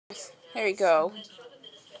There you go.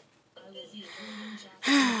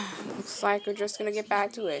 Looks like we're just gonna get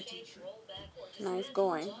back to it. Nice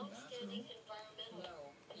going.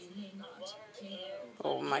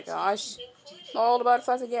 Oh my gosh. All the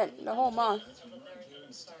butterflies again. The whole month.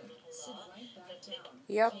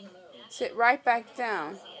 Yep. Sit right back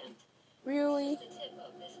down. Really?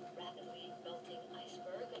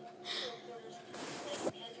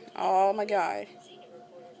 Oh my god.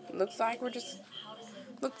 Looks like we're just...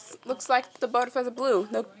 Looks like the butterflies are blue.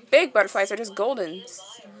 The big butterflies are just golden.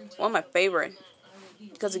 One of my favorite.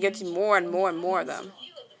 Because it gets you more and more and more of them.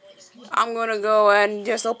 I'm gonna go and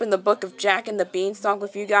just open the book of Jack and the Beanstalk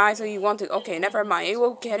with you guys. So you want to... Okay, never mind. It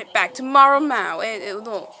will get it back tomorrow now. It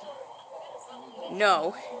will...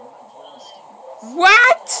 No.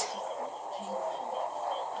 What?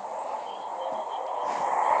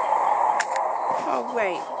 Oh,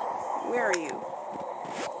 wait. Where are you?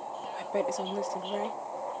 I bet it's unlisted, right?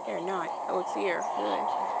 They're not. Oh, it's here. Good.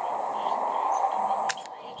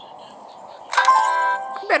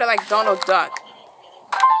 I better like Donald Duck.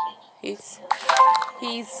 He's...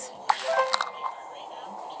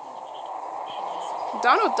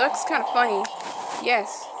 Donald Duck's kind of funny.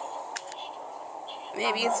 Yes.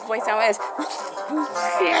 Maybe his voice now is... I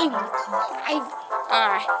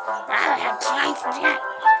don't have time for that.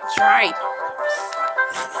 Try.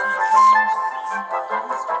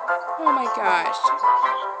 Oh my gosh.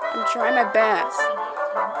 I'm trying my best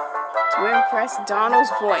to impress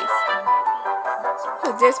Donald's voice.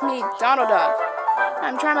 So this me, Donald Duck.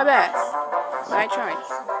 I'm trying my best. But I tried.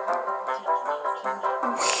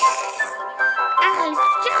 I'll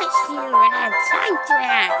just you and have time for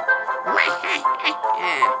that.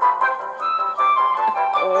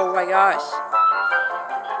 Oh my gosh.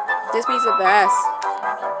 This means the best.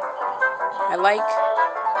 I like...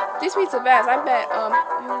 This means the best. I bet,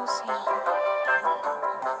 you'll see.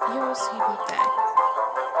 You'll see about that.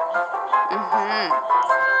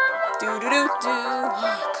 Do-do-do-do.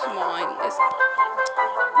 Oh, come on. This...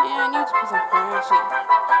 Yeah, I need to put some crashing.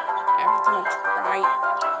 Every time I try...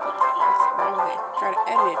 What's wrong with it? Try to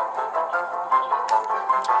edit it.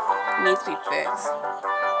 It needs to be fixed.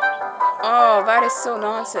 Oh, that is so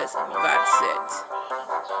nonsense. That's it.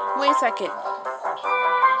 Wait a second.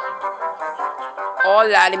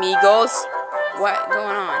 Hola, amigos. What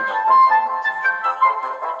going on?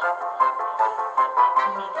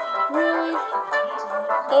 Really?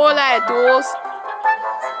 Hola, dudes.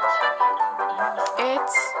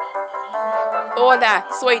 It's... Hola,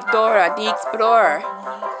 soy Dora, the Explorer.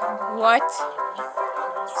 What?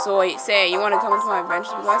 So, say, you want to come into my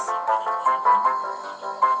adventures with us?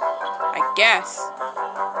 I guess.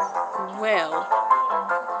 Well,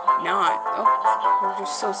 not. Oh, you're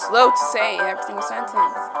just so slow to say every single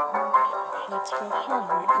sentence. Let's go home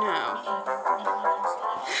right now.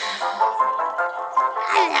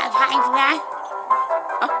 I don't have time for that.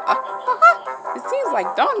 It seems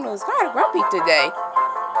like Donald's kind of grumpy today.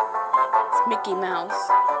 It's Mickey Mouse.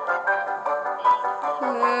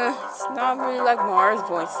 It's not really like Mars'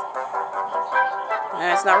 voice.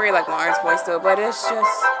 It's not really like Mars' voice though, but it's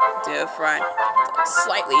just different.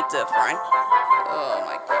 Slightly different. Oh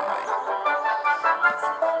my god.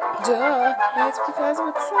 Duh. It's because it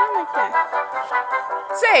would sound like that.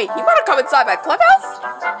 Say, you wanna come inside my clubhouse?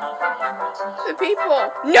 The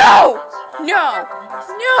people. No! No!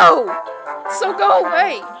 No! So go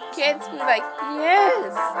away. Kids be like,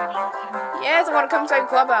 yes. Yes, I wanna come inside your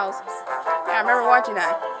clubhouse. Yeah, I remember watching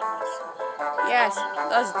that. Yes,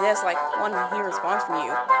 does this like one hear response from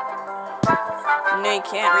you. No, you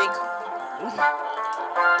can't read.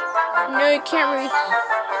 No, you can't really.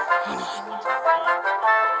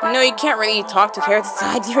 No, you can't really talk to carrots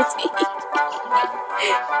inside your TV.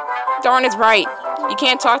 Darn is right. You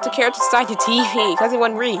can't talk to carrots inside your TV because it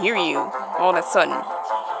wouldn't really hear you all of a sudden.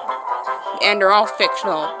 And they're all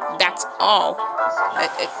fictional. That's all.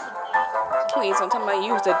 Please don't tell me I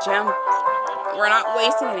used a gem. We're not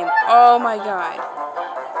wasting any. Oh my god.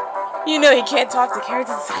 You know you can't talk to carrots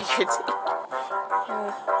inside your TV.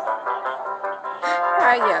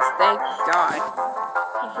 Ah, yes, thank God.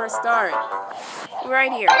 For a start.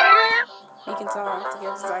 Right here. You can talk to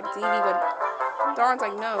carrots inside the TV, but Darn's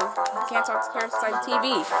like, no, you can't talk to carrots inside the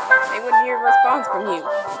TV. They wouldn't hear a response from you.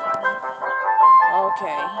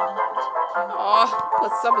 Okay. Oh,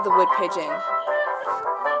 what's up with the wood pigeon?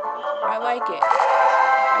 I like it.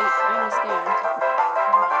 I understand.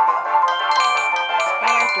 I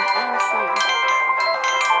understand.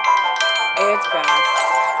 It's fast.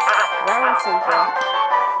 Round and simple.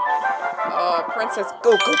 Oh, princess,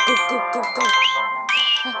 go, go, go, go, go, go.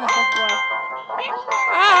 What?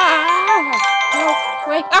 Ah! No,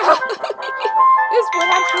 wait. Ah! This is what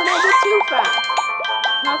happens when I get too fast.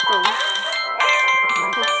 Nothing.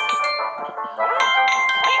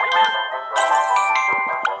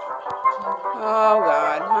 Oh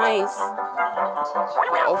God, mice.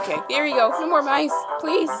 Okay, there you go. No more mice.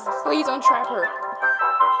 Please, please don't trap her.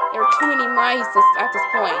 There are too many mice at this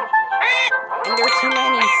point. And there are too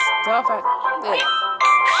many stuff at this.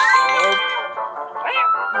 Nope.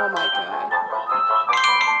 Oh my God.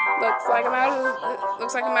 Looks like I'm out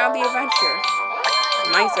of the adventure. The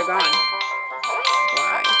mice are gone.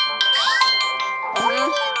 Why?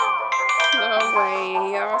 No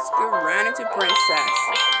way. Oscar ran into Princess.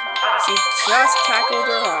 She just tackled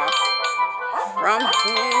her off from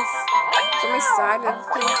his side of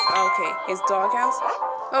his, okay, his doghouse.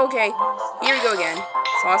 Okay, here we go again.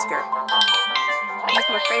 It's Oscar. He's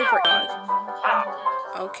my favorite dog.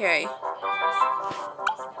 Okay.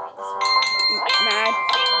 Mad.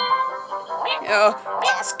 Oh,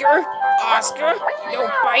 Oscar, no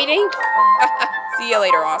biting. See you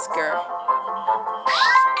later, Oscar.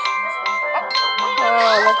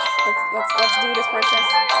 Oh, let's do this, Princess.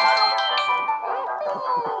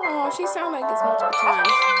 Oh, she sounded like this multiple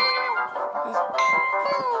times.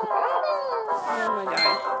 Oh my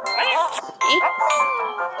God.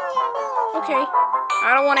 Okay,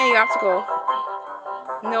 I don't want any obstacle.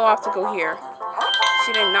 No obstacle here.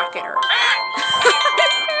 She did not get her.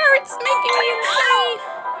 This parrot's making me insane.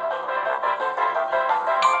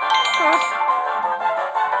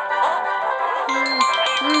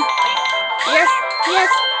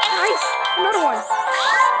 Yes, nice. Another one.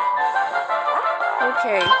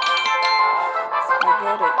 Okay. I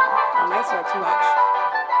get it. The mice are too much.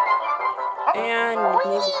 And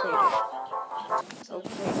music faded.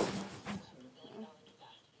 Okay.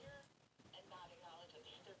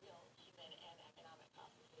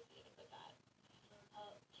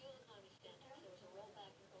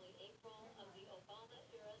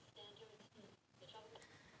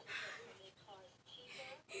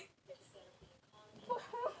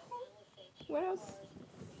 What else?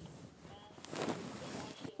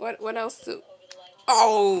 What else?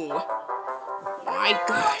 Oh my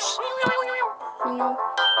gosh! You know,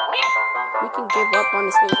 we can give up on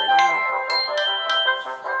this thing right now.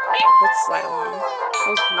 Let's slide along.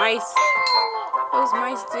 Those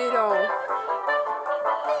mice did all.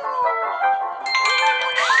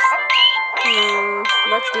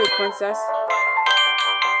 Let's do it, Princess.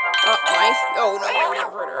 Oh, mice! Oh no, I would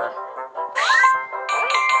have hurt her.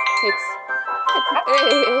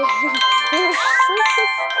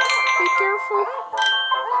 Princess, be careful.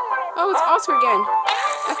 Oh, it's Oscar again.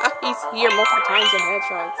 He's here multiple times in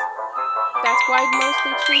headshots. That's why I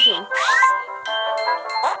mostly choose him.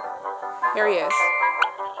 Here he is.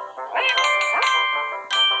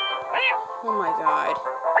 Oh my God.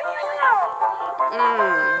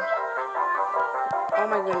 Oh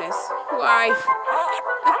my goodness. Why?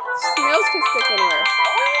 Snails can stick anywhere.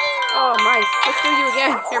 Oh, mice. Let's do you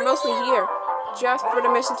again. You're mostly here. Just for the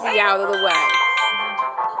mission to be out of the way.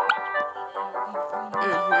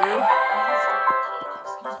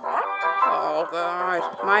 Oh God.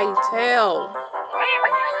 My tail.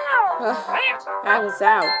 I was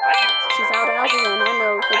out. She's out again. I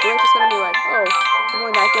know. The Drake is going to be like, oh, I'm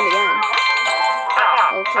going back in again.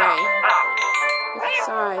 Okay.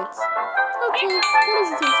 Besides. Okay, that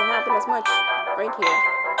doesn't seem to happen as much right here.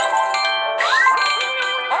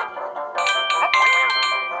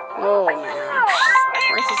 Oh man.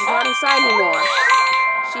 Princess is not inside anymore.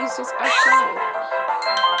 She's just outside.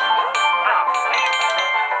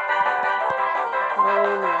 Oh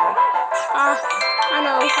no. I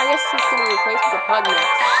know. I guess he's going to be replaced with a pug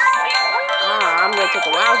next. I'm going to take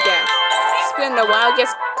a wild guess. Spin the wild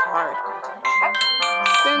guess card.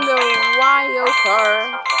 Spin the wild card.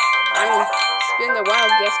 Spin the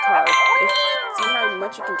wild guess card. See how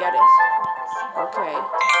much you can get it. Okay.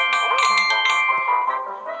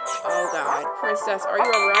 Oh God. Princess, are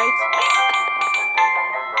you alright?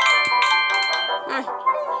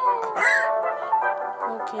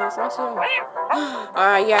 Okay, so that's you.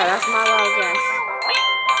 Yeah, that's my wild guess.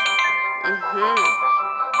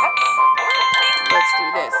 Let's do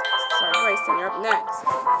this. Sorry, Bryson, you're up next.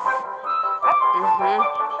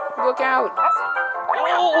 Look out.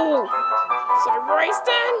 Oh! Sorry,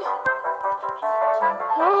 Bryson!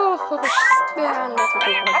 Oh! Then that's what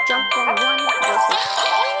people jump on one person.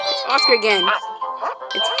 It's Oscar again.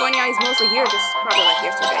 It's funny how he's mostly here, just probably like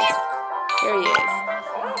yesterday. There he is.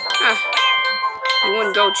 He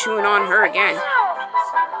wouldn't go chewing on her again.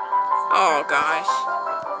 Oh, gosh.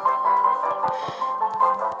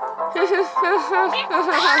 I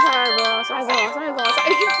lost.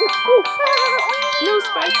 No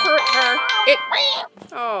spike hurt her. It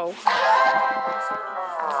Oh.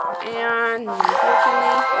 And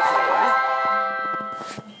unfortunately,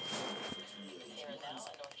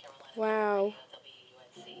 wow.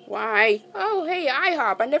 Why? Oh, hey,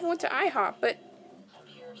 IHOP. I never went to IHOP, but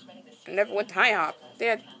I never went to IHOP. They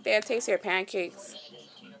had tastier pancakes.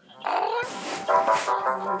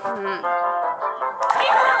 Mm-hmm.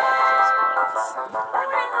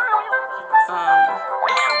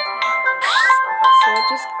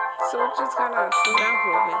 So it just gotta slow down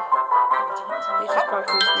for a bit. It's just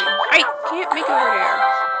probably me. I can't make it over there.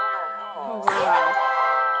 Oh wow.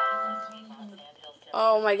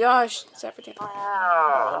 Oh my gosh. It's everything.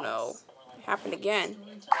 Oh no. It happened again.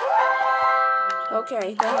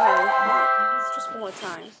 Okay, don't worry. Just one more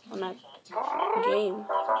time on that game.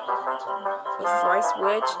 Let's try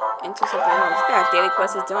switch into something else. That daily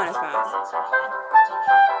quest is done as fast.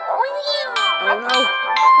 Oh no.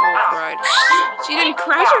 Oh crud. She didn't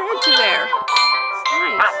crash her into there.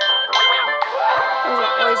 Nice.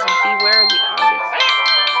 Always beware of the objects.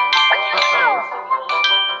 Uh-oh.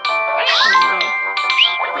 Oh no.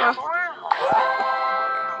 Yeah.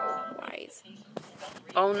 Wow. Wise.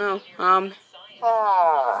 Oh no.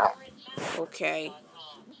 Okay.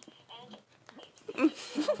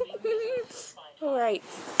 Alright.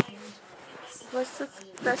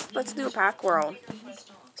 Let's do a pack world.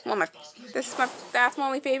 That's my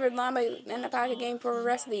only favorite llama in the pack game for the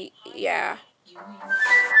rest of the That's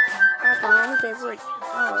my only favorite.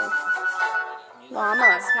 Oh.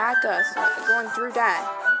 Llamas, alpacas, going through that.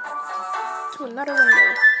 To another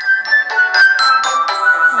window.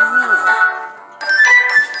 Oh no.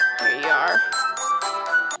 There you are.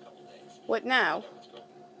 What now?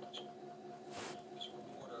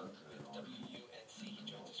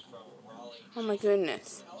 Oh my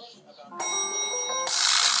goodness.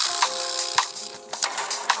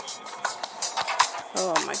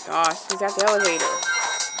 Oh my gosh, he's at the elevator.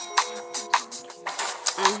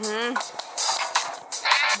 Mm-hmm.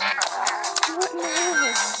 What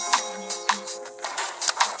now?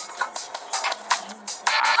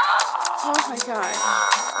 Oh my god.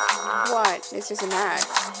 What? This is an ad.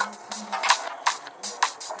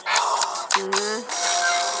 Mm-hmm.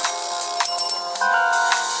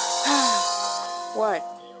 What?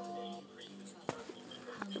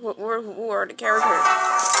 Who are the characters?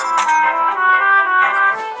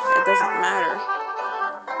 It doesn't matter.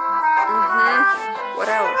 Mm-hmm. What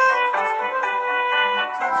else?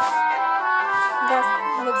 That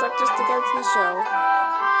looks like just to get to the show.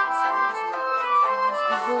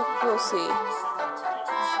 We'll see.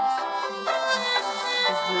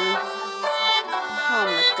 Mm-hmm. Oh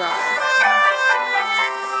my god.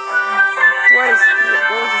 What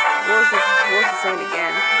was this saying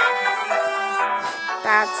again?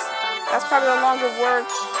 That's probably a longer word.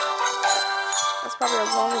 That's probably a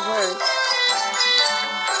longer word.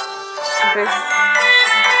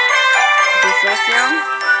 Possession.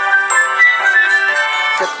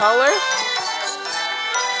 The color.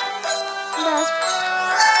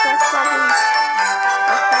 That's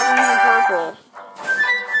probably even purple.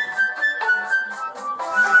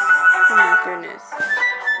 Oh my goodness.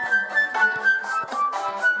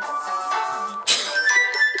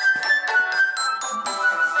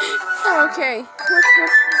 Okay. What's the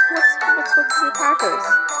alpacas?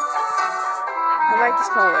 I like this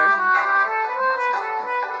color.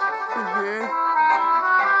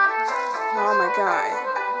 Oh my god.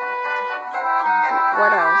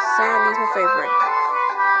 What else? Sandy's my favorite.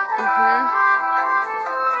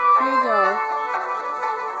 Here you go.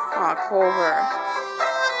 Aw, Clover.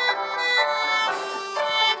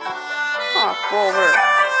 Aw, Clover.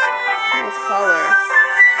 Nice color.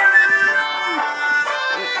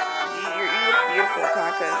 You look beautiful,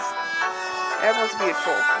 alpacas. Everyone's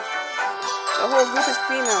beautiful. The whole group is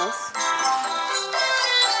females.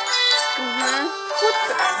 What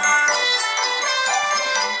the?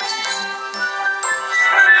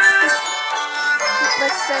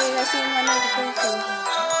 Let's say I see my notification.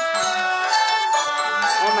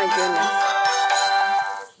 Oh my goodness.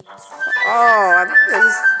 Oh,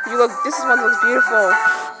 this is one that looks beautiful.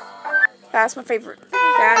 That's my favorite.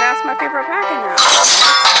 That's my favorite packet now.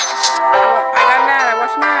 I got mad. I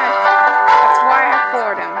watched mad. That's why I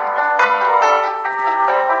floored him.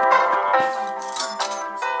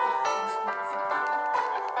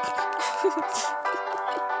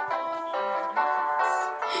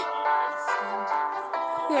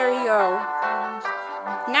 There you go.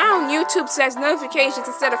 Now YouTube says notifications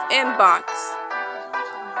instead of inbox.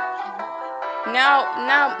 Now,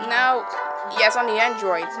 yes, on the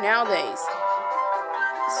Android nowadays.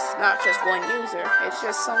 It's not just one user. It's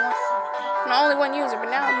just someone. Not only one user, but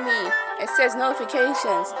now me. It says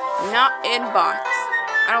notifications, not inbox.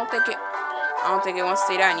 I don't think it wants to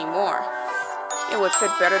say that anymore. It would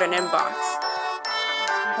fit better than inbox.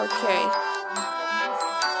 Okay.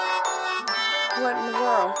 What in the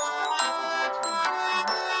world?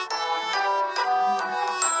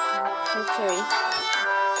 Okay.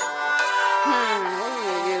 What are we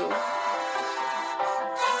gonna do?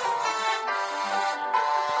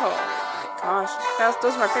 Oh my gosh.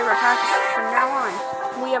 Those are my favorite hacks from now on.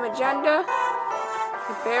 We have agenda,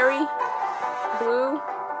 the berry, blue.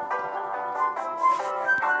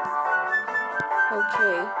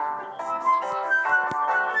 Okay.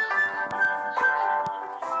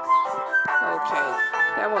 Okay.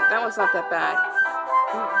 That one's not that bad.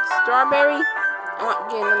 Strawberry? I'm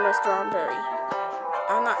not getting another strawberry.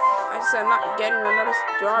 I said I'm not getting another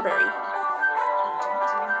strawberry.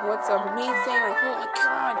 What's up with me saying like, oh my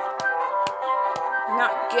god. I'm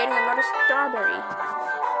not getting another strawberry.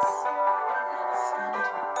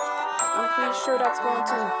 I'm pretty sure that's going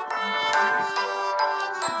to...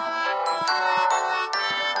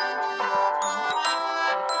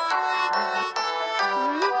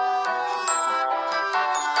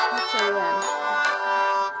 Okay then.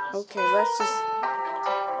 Okay,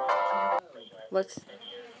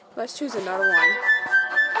 let's choose another one.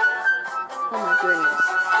 Oh my goodness.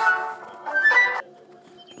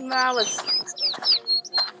 Now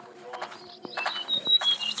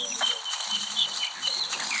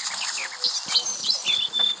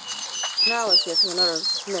let's get to another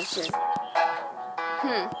mission.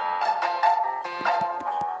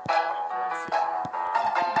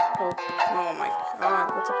 Oh my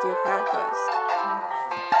god, what's up with the alpacas?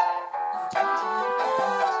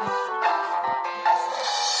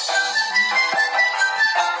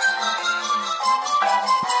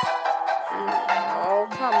 Oh,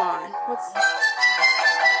 come on. What's...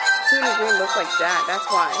 Green and green look like that, that's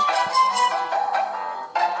why.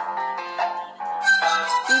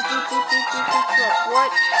 Deep truck.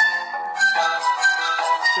 What?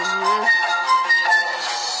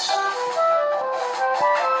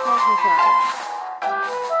 Oh my god.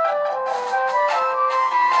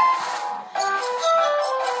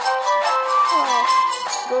 Oh,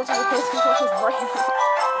 go to the place right now.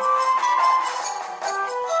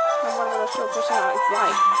 I wonder what a show pushing out it's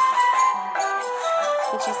like.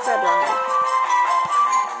 And she said right.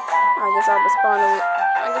 I guess I'll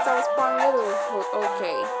respond little.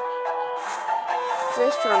 Okay.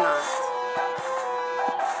 Fish or not?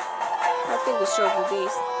 I think it shows the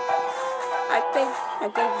beast. I think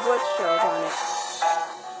what shows on it.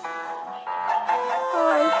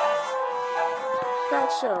 Hi. That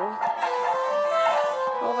show.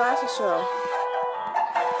 Oh, that's a show.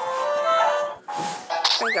 I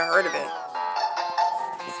think I heard of it.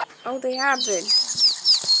 Oh, they have it.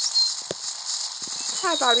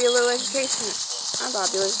 I thought it'd be a little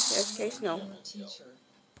educational.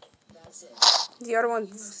 The other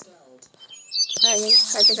ones. I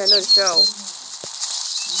think I know the show.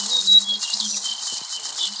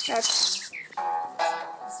 That's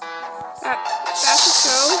a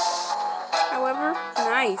show. However,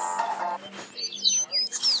 nice.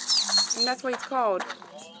 And that's what it's called.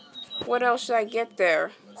 What else should I get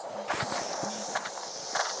there?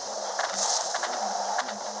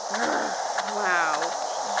 Wow.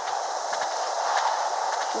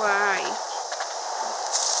 Why?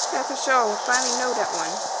 That's a show. I finally know that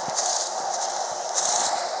one.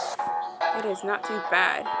 It is not too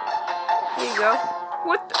bad. Here you go.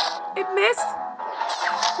 What the? It missed?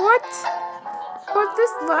 What?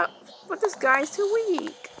 But this guy is too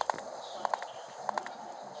weak.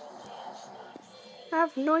 I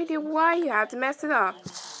have no idea why you have to mess it up.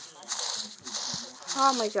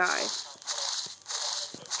 Oh my god.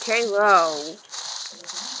 Kalo.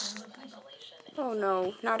 Oh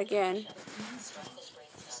no, not again.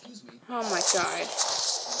 Oh my god.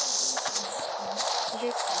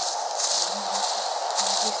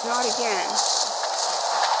 It's not again.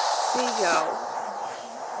 There you go.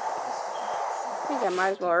 I think I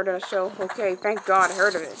might as well heard of the show. Okay, thank God I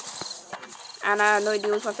heard of it. And I had no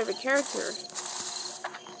idea it was my favorite character.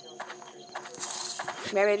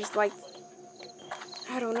 Maybe I just like...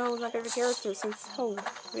 I don't know, it was my favorite character since... Oh,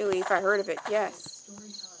 really, if I heard of it, yes.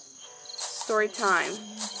 Story time.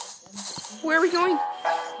 Where are we going?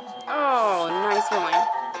 Oh, nice one.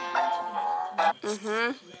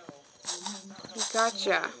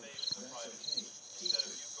 Gotcha.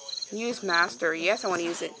 Use master. Yes, I want to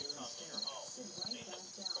use it.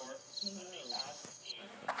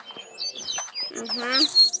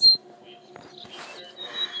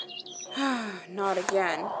 Not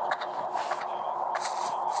again.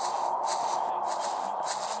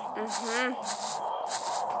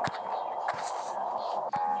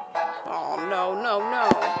 Oh, no.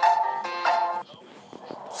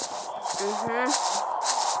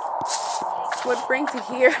 What brings you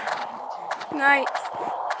here? Night.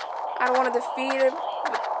 I don't want to defeat it,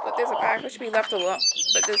 but there's a pack that should be left alone.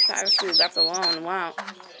 But this pack should be left alone. Wow.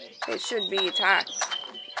 It should be attacked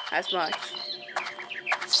as much.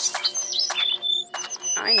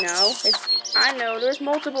 I know. I know. There's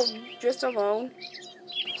multiple just alone.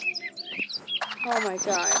 Oh my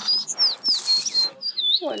god.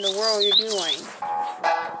 What in the world are you doing?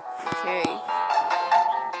 Okay.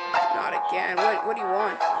 Not again. What do you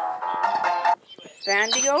want?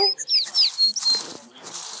 Fandigo?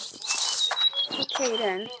 Okay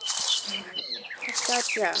then.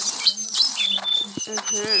 Gotcha.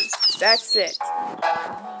 That's it. Oh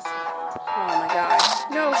my god.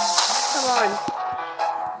 No! Come on.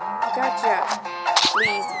 Gotcha.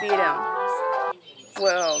 Please defeat him.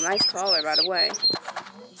 Whoa, nice collar by the way.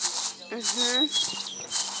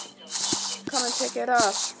 Come and pick it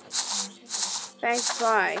up. Thanks,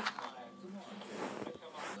 bye.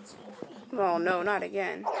 Oh no, not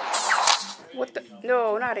again. What the?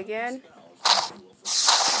 No, not again.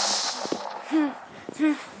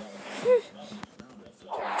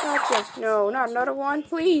 Gotcha. No, not another one,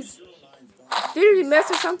 please. Did he mess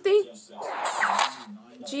or something?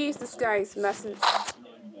 Jeez, this guy's messing.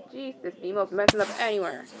 Jeez, this female's messing up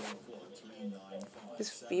anywhere. This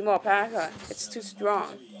female alpaca, it's too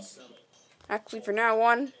strong. Actually, for now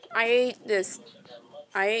on, I ate this.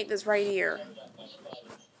 I ate this right here.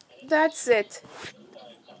 That's it.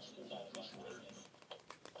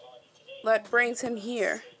 That brings him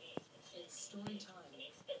here.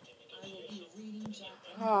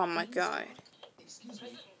 Oh my god.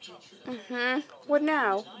 What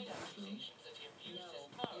now?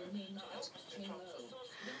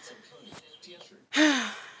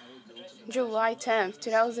 July 10th,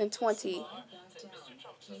 2020.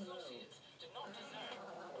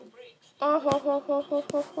 Oh ho ho ho ho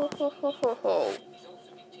ho ho ho ho ho ho.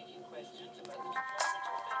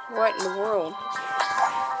 What in the world?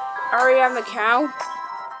 Are you on the cow?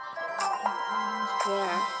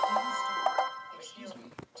 Yeah.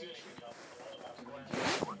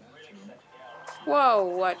 Whoa,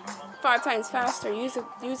 what? 5 times faster. Use it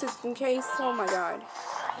in case. Oh my god.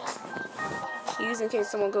 Use in case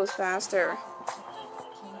someone goes faster.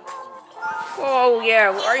 Oh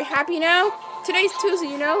yeah. Are you happy now? Today's Tuesday,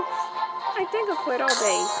 you know? I think I'll quit all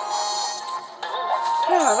day.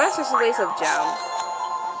 Oh, that's just a waste of gem.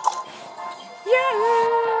 Yeah.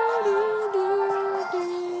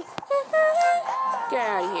 Get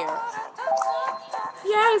out of here.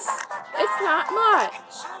 Yes. It's not much.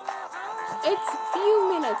 It's a few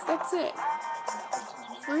minutes. That's it.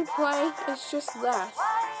 Free play is just less.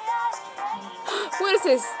 What is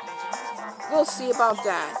this? We'll see about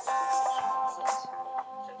that.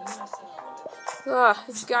 Ugh,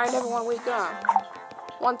 this guy never want to wake up.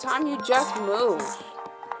 One time you just move.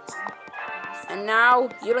 And now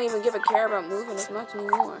you don't even give a care about moving as much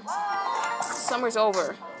anymore. Summer's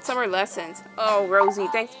over. Summer lessons. Oh, Rosie,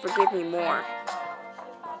 thanks for giving me more.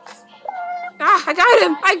 Ah, I got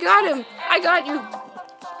him! I got him! I got you!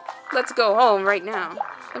 Let's go home right now.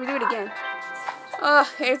 Let me do it again. Ugh,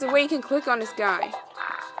 there's a way you can click on this guy.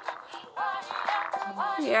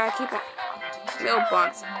 Yeah, keep it.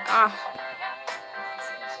 Mailbox. Ah.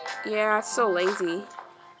 Yeah, it's so lazy.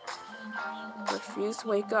 Refuse to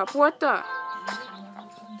wake up. What the?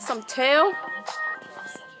 Some tail?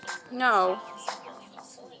 No.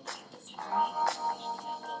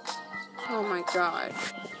 Oh my god.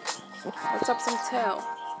 What's up, some tail?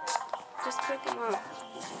 Just pick him up.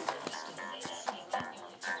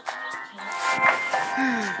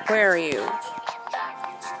 Where are you?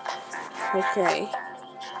 Okay.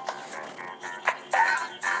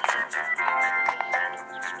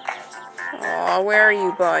 Oh, where are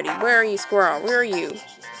you, buddy? Where are you, squirrel? Where are you?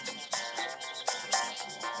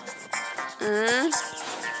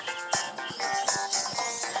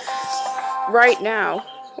 Right now.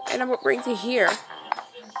 And what brings you here?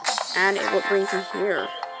 And what brings you here?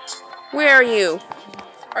 Where are you?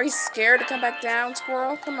 Are you scared to come back down,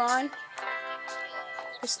 squirrel? Come on.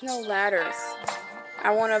 There's no ladders.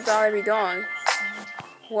 I want to already gone.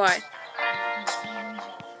 What?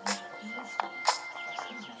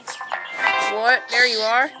 What? There you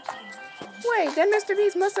are? Wait, then Mr.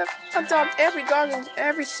 Beast must have adopted every dog in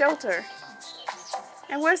every shelter.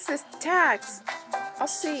 And where's this tax? I'll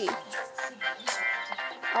see.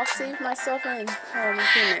 I'll save myself in. Oh my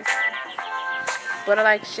goodness. But I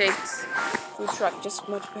like Shake's food truck just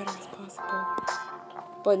much better as possible.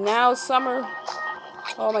 But now summer.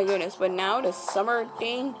 Oh my goodness. But now the summer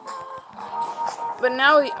thing. But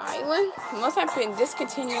now the island must have been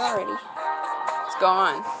discontinued already. It's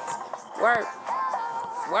gone. Where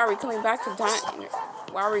Why are we coming back to Diner?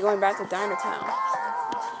 Why are we going back to Diner Town?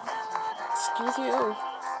 Excuse you.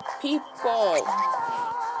 People.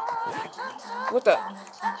 What the?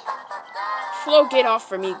 Flo, get off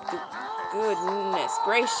for me. Goodness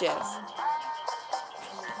gracious.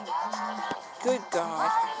 Good God.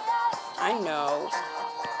 I know.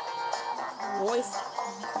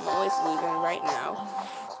 I'm always leaving right now.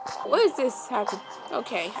 What does this have to...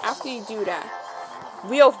 Okay, after you do that.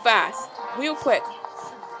 Real fast. Real quick.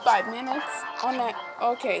 5 minutes on that.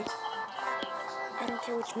 Okay. I don't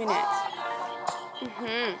care which minute.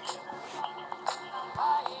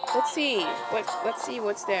 Let's see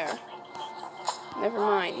what's there. Never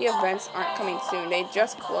mind. The events aren't coming soon. They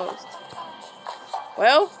just closed.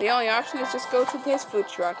 Well, the only option is just go to his food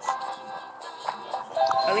trucks.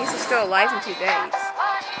 At least he's still alive in 2 days.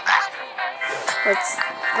 Let's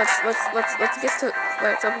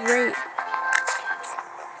upgrade.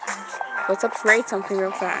 Let's upgrade something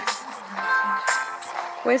real fast.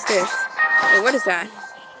 What is this? Wait, what is that?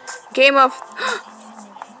 Game of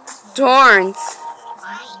Thorns.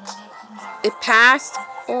 It passed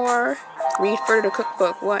or read further the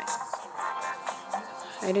cookbook. What?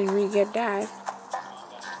 I didn't really get that.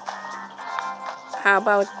 How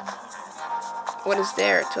about what is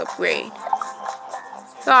there to upgrade?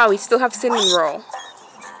 Oh, we still have cinnamon roll.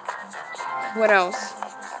 What else?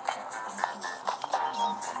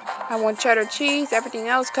 I want cheddar cheese, everything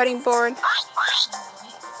else, cutting board.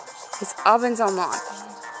 His oven's unlocked.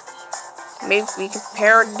 Maybe we can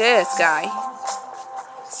pair this guy.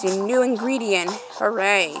 It's your new ingredient.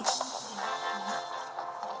 Hooray.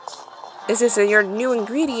 This is your new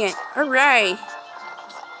ingredient. Hooray.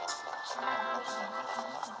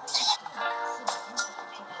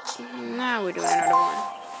 Now we're doing another one.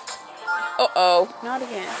 Uh-oh. Not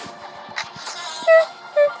again.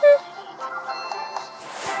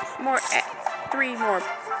 Three more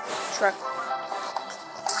truck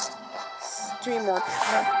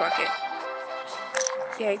bucket.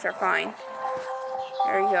 The eggs are fine.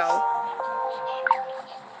 There you go.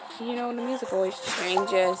 You know the music always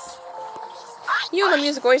changes.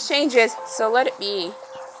 So let it be.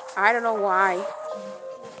 I don't know why.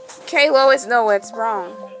 Okay, Lois, no, it's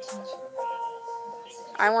wrong.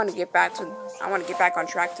 I want to get back on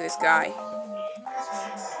track to this guy.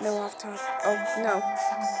 No off top. Oh no.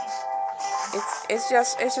 It's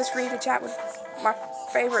just free to chat with my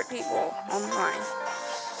favorite people online.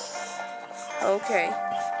 Okay.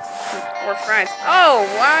 We're friends. Oh,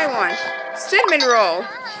 I want cinnamon roll.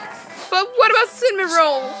 But what about cinnamon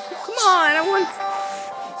roll? Come on, I want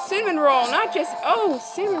cinnamon roll, not just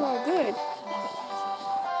cinnamon roll, good.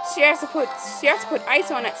 She has to put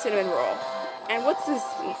ice on that cinnamon roll. And what's this?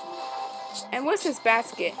 And what's this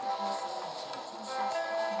basket?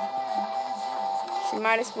 She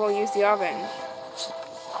might as well use the oven.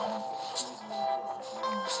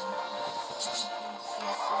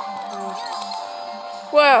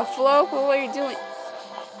 Whoa, Flo, what are you doing?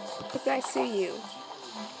 Did I see you?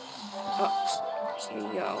 Oh, here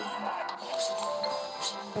you go.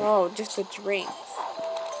 Oh, just a drink.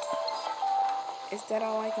 Is that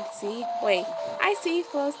all I can see? Wait, I see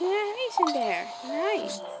Flo's narration there.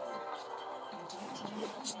 Nice.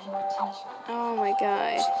 Oh my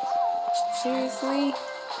god. Seriously?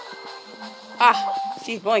 Ah,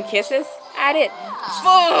 she's blowing kisses at it.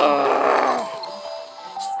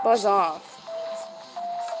 Buzz off.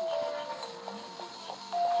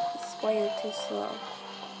 Spider too slow.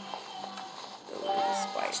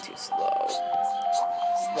 Spider too slow.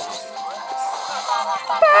 Sloth.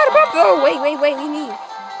 Oh, wait, we need.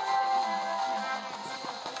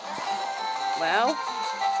 Well.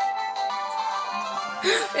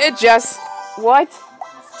 It just. What?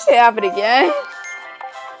 It happened again.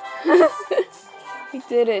 We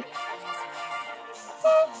did it.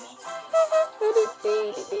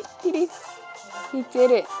 He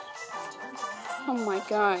did it. Oh my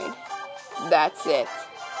god. That's it.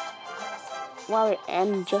 Wow, it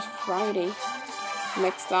ended just Friday.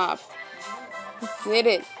 Next stop. He did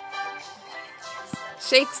it.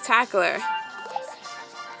 Shakes Tackler.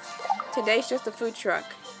 Today's just a food truck.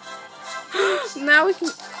 Now we can...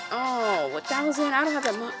 Oh, 1,000? I don't have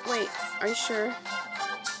that much. Wait, are you sure?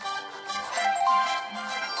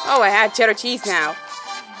 Oh, I had cheddar cheese now.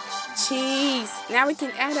 Cheese. Now we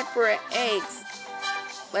can add it for eggs.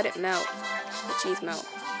 Let it melt. The cheese melt.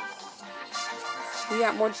 We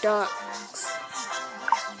got more ducks.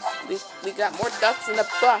 We got more ducks in the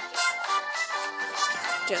box.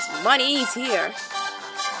 Just money's here.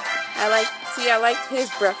 I liked his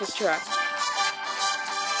breakfast truck.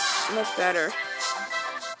 Much better.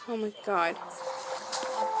 Oh my god.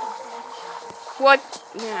 What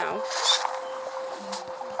now?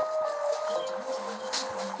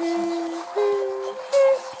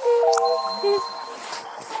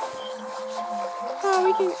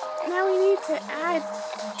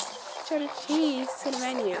 cheddar cheese to the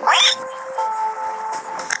menu.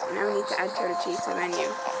 Now we need to add cheddar cheese to the menu.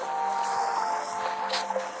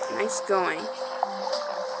 Nice going.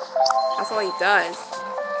 That's all he does.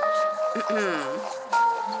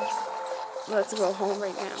 Let's go home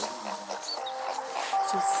right now.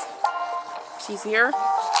 She's here.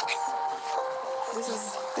 This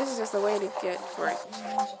is just the way to get for it.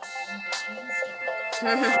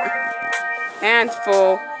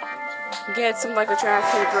 Handful. Get some like a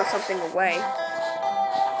trash can to throw something away.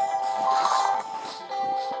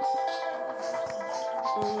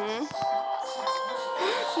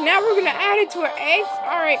 Now we're gonna add it to our eggs.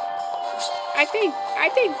 All right. I think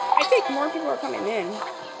more people are coming in.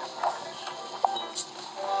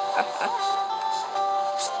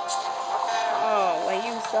 Oh, like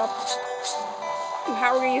you stop.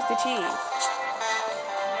 How are we gonna use the cheese?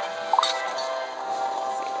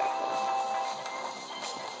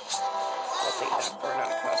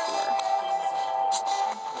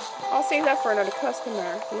 I'll save that for another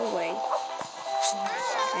customer. We'll wait.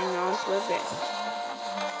 Hang on for a bit.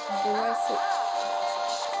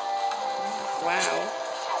 Wow.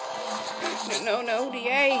 No, the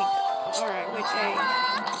egg. Alright, which egg?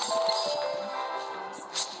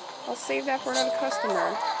 I'll save that for another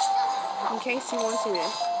customer. In case he wanted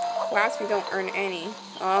it. Last we don't earn any.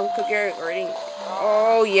 Cook your earning.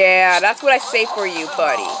 Oh yeah, that's what I say for you,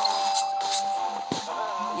 buddy.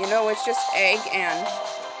 You know, it's just egg and...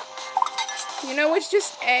 You know, it's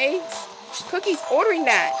just eggs. Cookie's ordering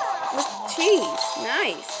that. With cheese.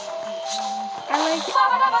 Nice. I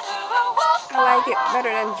like it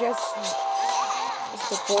better than just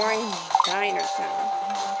the boring diner sound.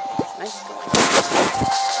 Nice going.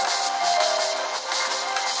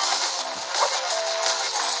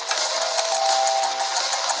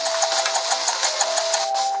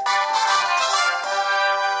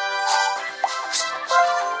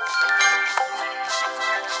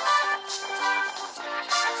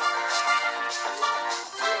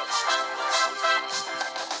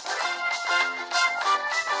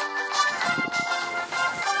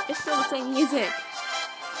 It's still the same music.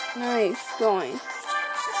 Nice going.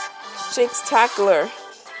 Shakes tackler.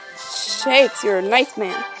 Shakes, you're a nice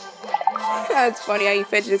man. That's funny how you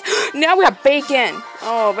fidget this. Now we have bacon.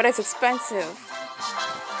 Oh, but it's expensive.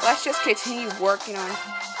 Let's just continue working on.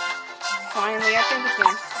 Finally, I think it's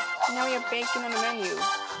gonna. Now we have bacon on the menu.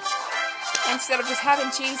 Instead of just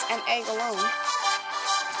having cheese and egg alone.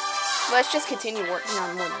 Let's just continue working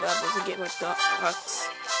on more levels and get more ducks.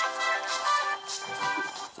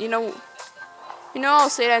 You know, I'll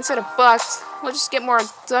say that instead of bucks, we'll just get more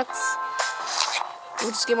ducks. We'll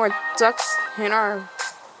just get more ducks in our...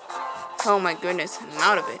 Oh my goodness, I'm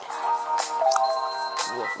out of it.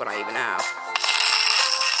 Look what I even have.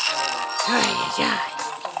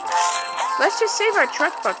 Let's just save our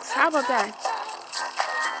truck bucks. How about that?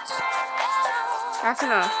 That's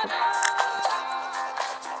enough.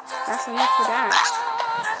 That's enough for that.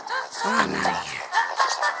 Oh, I'm out of here.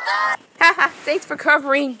 Haha, thanks for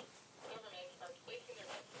covering.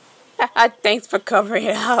 Haha, thanks for covering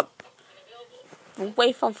it up.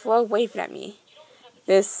 Wait from Flo waving at me.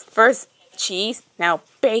 This first cheese, now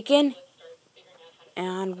bacon.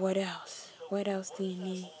 And what else? What else do you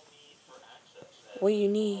need? What do you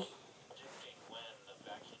need?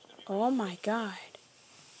 Oh my god.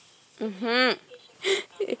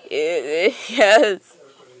 Yes.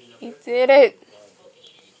 We did it.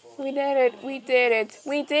 We did it. We did it.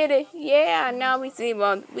 We did it. Yeah, now we see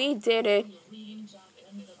one. We did it.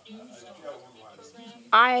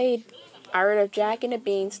 I heard of Jack and the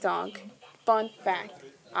Beanstalk. Fun fact.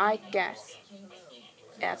 I guess.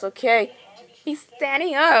 That's okay. He's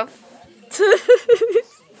standing up.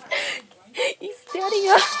 He's standing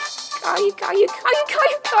up. Caillou.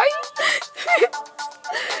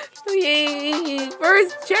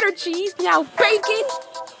 Where's cheddar cheese? Now bacon.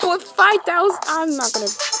 With 5,000. I'm not gonna.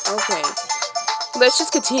 Okay. Let's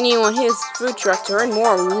just continue on his food truck to earn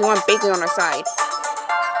more. We want bacon on our side.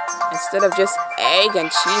 Instead of just egg and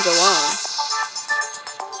cheese alone.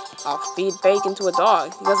 I'll feed bacon to a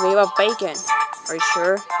dog because they love bacon. Are you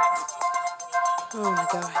sure? Oh my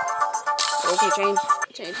god. Okay,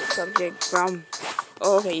 change the subject from...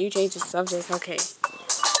 Oh, okay, you changed the subject. Okay.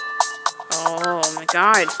 Oh my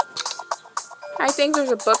god. I think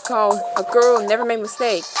there's a book called A Girl Never Made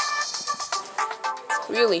Mistakes.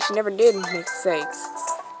 Really, she never did make mistakes.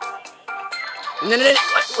 No.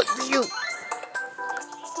 What do you...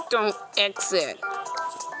 Don't exit.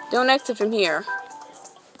 Don't exit from here.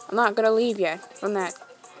 I'm not gonna leave yet from that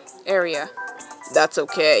area. That's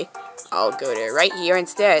okay. I'll go there right here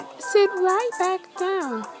instead. Sit right back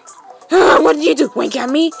down. What did you do? Wink at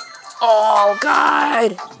me? Oh,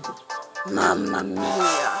 God. Mamma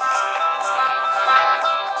mia.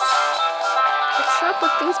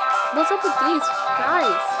 What's up with these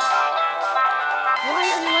guys? Why are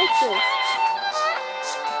you like this?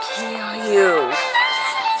 Kill you.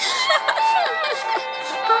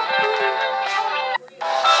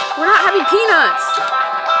 We're not having peanuts.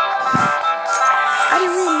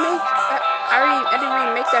 I didn't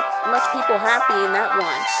really make that much people happy in that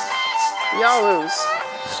one. Y'all lose.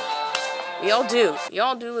 Y'all do.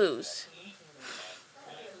 Y'all do lose.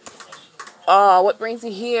 Oh, what brings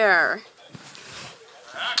you here?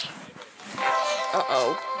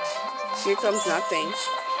 Uh-oh. Here comes nothing.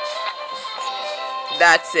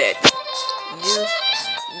 That's it.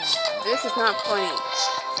 This is not funny.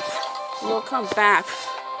 We'll come back.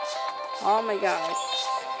 Oh my god.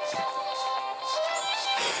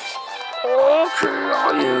 Okay,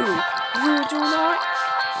 are you? You do not?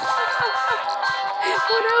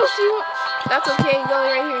 What else do you want? That's okay, go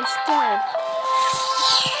right here instead.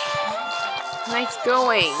 Nice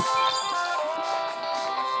going.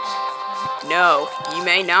 No, you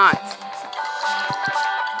may not.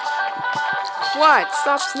 What?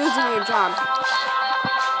 Stop snoozing your job.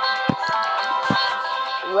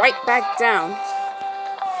 Right back down.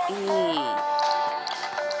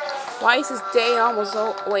 Why is this day almost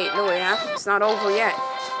over? Wait, no, it's not over yet.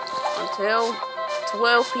 Until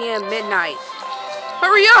 12 p.m. midnight.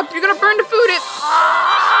 Hurry up! You're gonna burn the food in.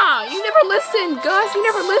 Ah! You never listen, Gus. You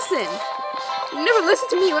never listen. You never listen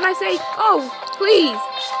to me when I say, "Oh, please,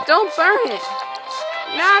 don't burn it."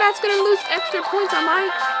 Nah, that's gonna lose extra points on my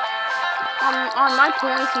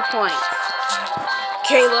pointy points.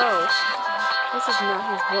 Kalo. This is not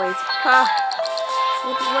his voice. Huh?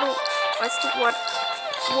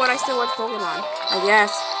 What? I still watch Pokemon. I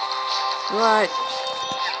guess. What?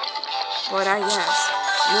 I guess.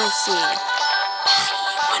 We'll see.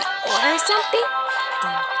 Order something?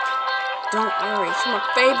 Don't worry. She's my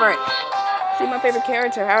favorite. She's my favorite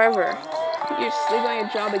character. However, you're sleeping on your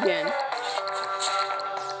job again.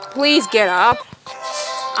 Please get up.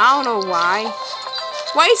 I don't know why.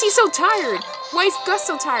 Why is he so tired? Why is Gus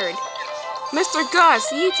so tired? Mr. Gus,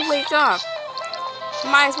 you need to wake up.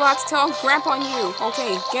 Might as well have to tell Grandpa and you.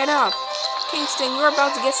 Okay, get up. Kingston, you're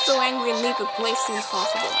about to get so angry and leave the place as soon as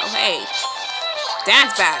possible. Oh, hey.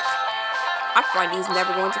 Dan's back. I find he's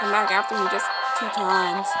never going to come back after me just 2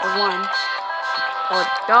 times. Or 1. Or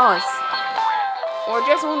 2. Or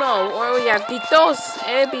just 1. Or we have be 2.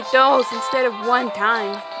 It'd be 2 instead of 1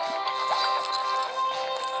 time.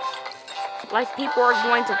 Like people are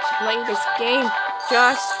going to play this game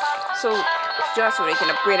just so they can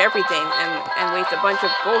upgrade everything and waste a bunch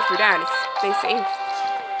of gold for that. They save.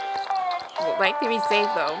 Well, like they be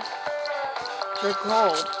saved though. For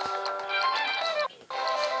gold.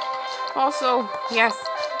 Also, yes,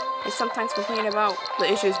 they sometimes complain about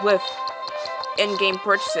the issues with in-game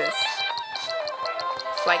purchases.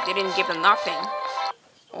 It's like they didn't give them nothing.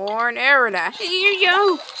 Or an error that. Here you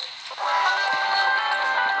go!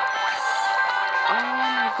 Oh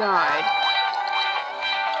my god.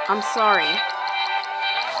 I'm sorry.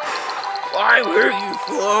 I hear you,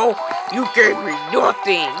 Flo. You gave me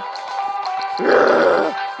nothing.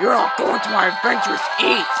 You're not going to my adventures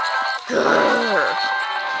eat.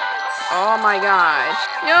 Oh my god.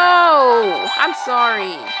 No! I'm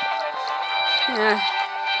sorry.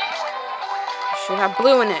 Should have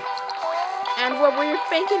blue in it. And what were you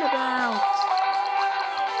thinking about?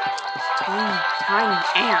 Tiny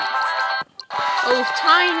ants. Those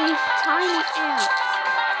tiny ants.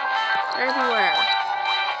 Everywhere.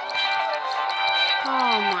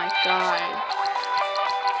 Oh my god.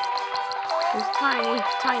 Those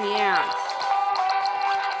tiny ants.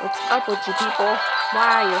 What's up with you people?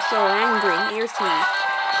 Why you're so angry? Here's me.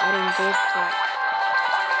 I didn't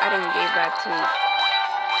give that to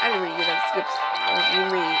Skips. You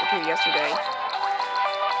really appeared yesterday.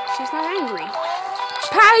 She's not angry.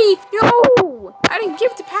 Patty! No! I didn't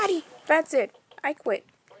give it to Patty. That's it. I quit.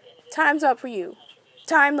 Time's up for you.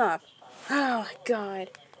 Time up. Oh my god.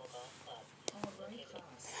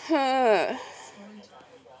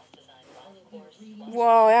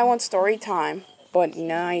 Well, I want story time. But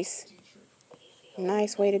nice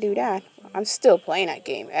way to do that. I'm still playing that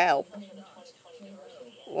game. Help.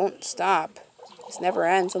 Won't stop. This never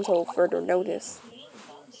ends until further notice.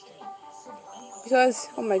 Because,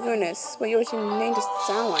 oh my goodness, what Yoshi Ninjas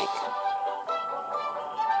sound like.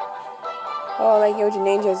 Oh, like Yoshi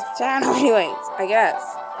Ninja's channel anyways, I guess.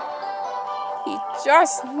 He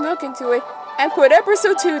just snuck into it and put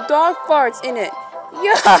episode 2 dog farts in it.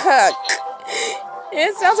 Yuck!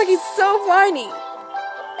 It sounds like he's so funny.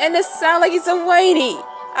 And it sounds like he's so whiny.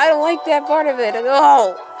 I don't like that part of it at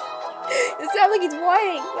all. It sounds like he's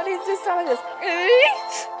whining, but it just sounds like this.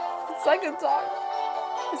 It's like a dog.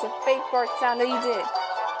 It's a fake bark sound that he did.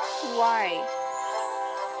 Why?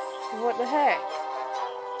 What the heck?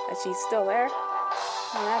 Is she still there?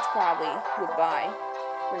 Well, that's probably goodbye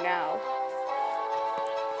for now.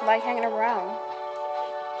 I like hanging around.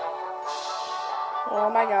 Oh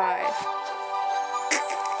my god.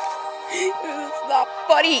 It's not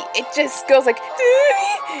funny. It just goes like,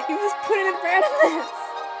 you just put it in randomness.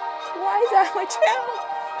 Why is that on my channel?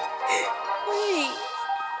 Please.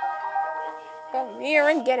 Come here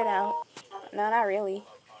and get it out. No, not really.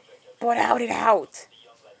 But out it out.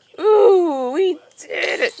 Ooh, we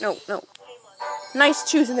did it. No, no. Nice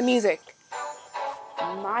choosing the music.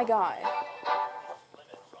 My god.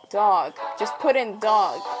 Dog. Just put in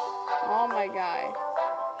dog. Oh my god.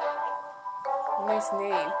 Nice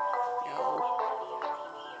name. No.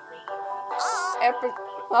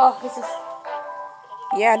 Oh, this is...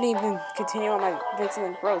 Yeah, I didn't even continue on my Vixen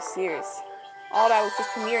and Bro series. All that was just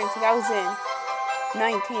premiering in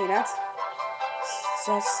 2019.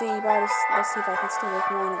 Let's see about this. Let's see if I can still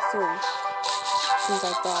work on it soon. Since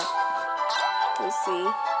I thought. Let's see.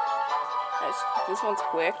 This one's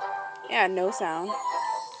quick. Yeah, no sound.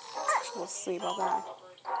 We'll see about that.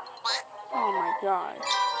 Oh my god.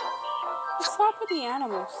 What's up with the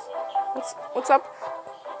animals? What's up?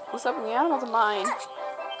 What's up with the animals of mine?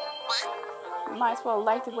 Might as well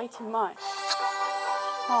liked it way too much.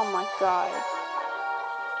 Oh my god.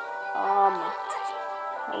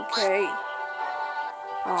 Okay.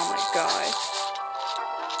 Oh my god.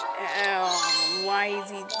 Why is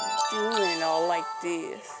he doing all like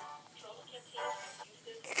this?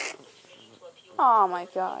 Oh my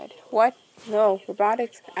god. What? No.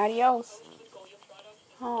 Robotics. Adios.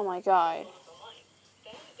 Oh my god.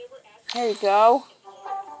 Here you go.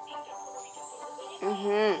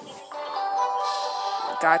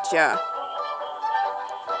 Gotcha.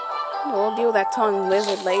 We'll deal with that tongue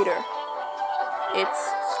lizard later.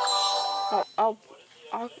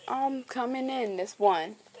 I'm coming in this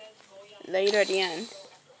one. Later at the end.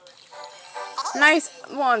 Nice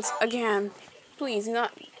once again. Please do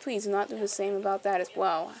not do the same about that as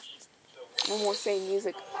well. No more same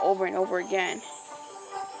music over and over again.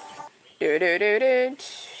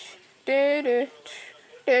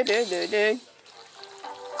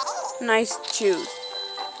 Nice choose.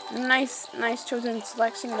 Nice chosen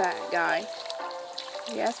selection of that guy.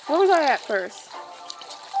 Yes, where was I at first?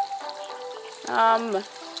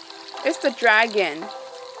 It's the dragon.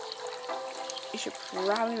 You should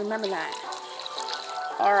probably remember that.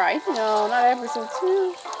 Alright, no, not episode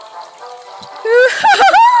 2.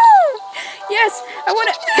 Yes, I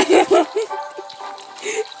wanna...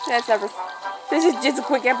 This is just a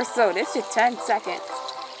quick episode. It's just 10 seconds.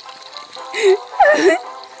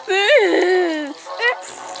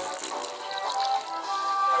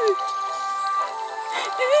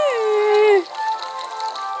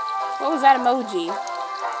 What was that emoji?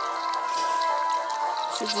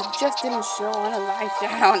 Since it just didn't show on a live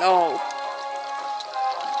channel. Oh.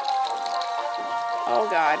 Oh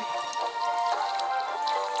god.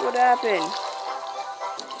 What happened?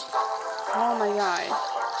 Oh my god.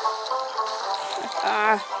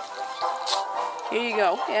 Here you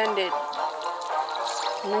go. End it.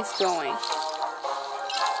 Nice going.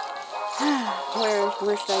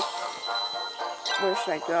 Where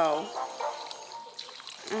should I go?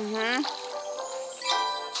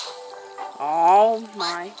 Oh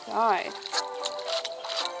my god.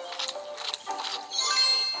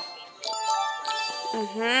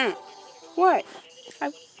 What?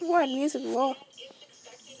 What music? Whoa.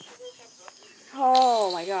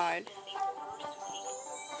 Oh my god.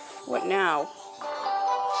 What now?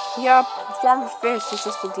 Yup, farm of fish is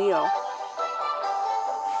just a deal.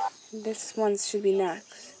 This one should be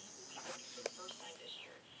next.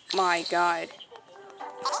 My god.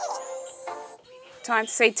 Time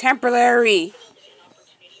to say temporary.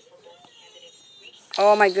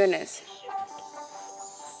 Oh my goodness.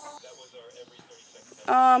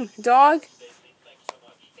 Dog?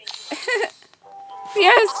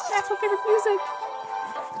 Yes, that's my favorite music.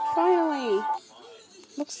 Finally.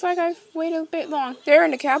 Looks like I've waited a bit long. They're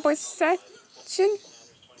in the cowboy section.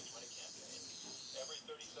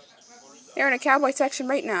 They're in the cowboy section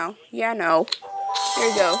right now. Yeah, no. There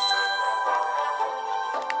you go.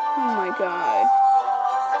 Oh my god.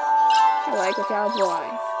 I like a cowboy.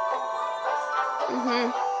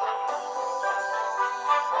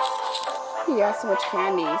 He got so much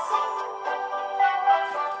candies.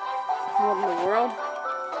 What in the world?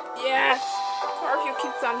 Yeah. Garfield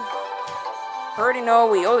keeps on hurting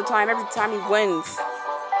Owie all the time, every time he wins.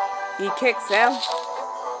 He kicks him.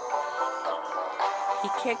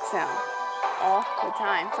 all the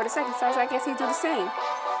time. For the second stars, I guess he'd do the same.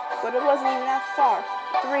 But it wasn't even that far.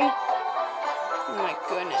 3. Oh my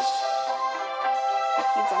goodness. He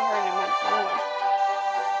keeps on hurting him more.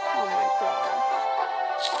 Oh my god.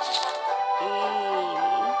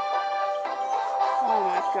 Oh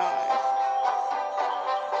my god.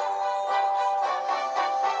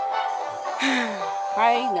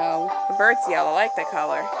 I know. The bird's yellow. I like that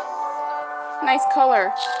color. Nice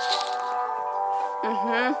color.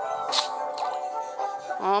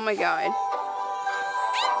 Oh my god.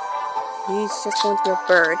 He's just going to be a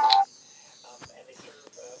bird.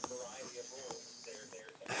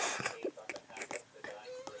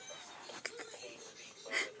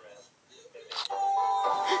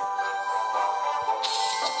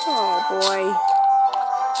 Oh boy.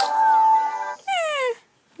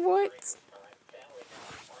 What?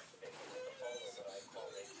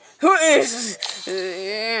 Who is?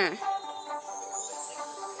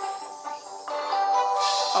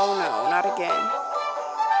 Oh no, not again.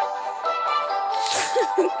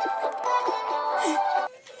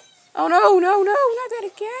 Oh no, no, no, not that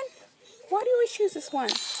again. Why do we choose this one?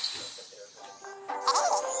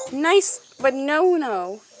 Nice, but no,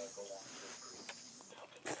 no.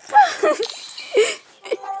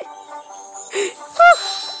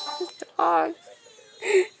 Oh,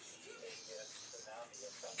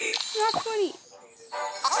 not funny.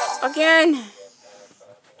 Again.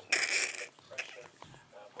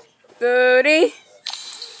 30.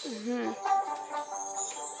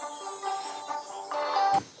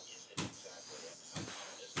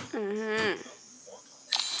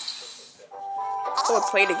 Oh, it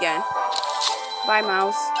played again. Bye,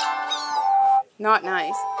 mouse. Not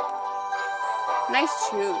nice. Nice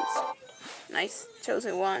choose. Nice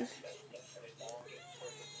chosen one.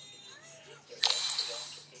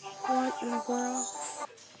 What in the world?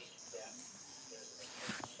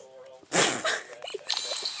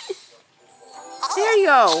 There you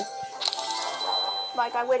go.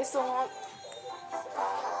 Like I waited so long.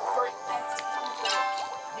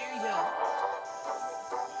 There you go.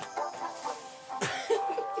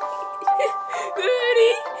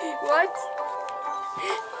 Goody. What?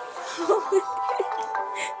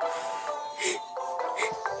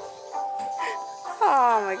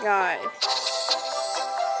 Oh my god.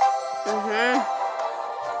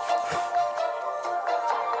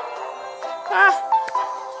 Ah.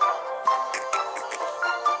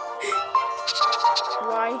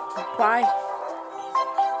 Why? Why?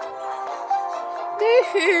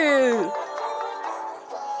 Woohoo!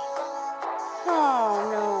 Oh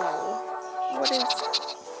no. What is...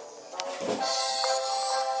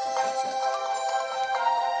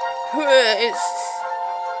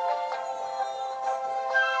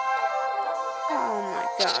 Oh my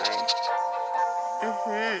god.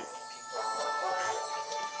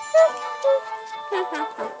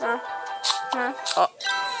 Oh,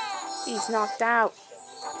 he's knocked out.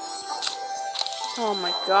 Oh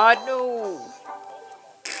my god, no.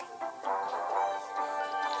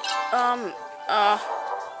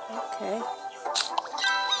 Okay.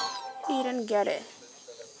 He didn't get it.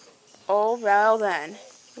 Oh, well then.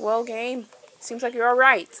 Well, game. Seems like you're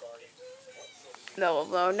alright. No,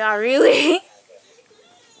 not really.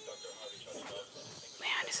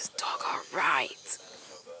 Man, is this dog alright?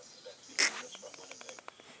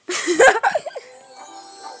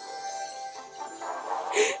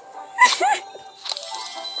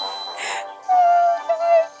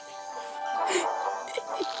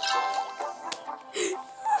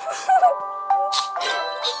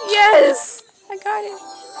 Yes! I got it.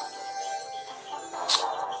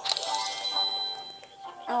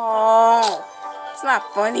 Oh, it's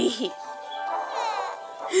not funny.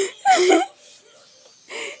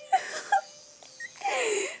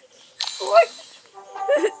 What?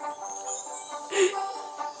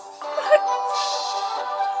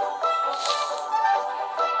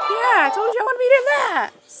 Yeah, I told you I want to beat him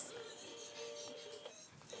max.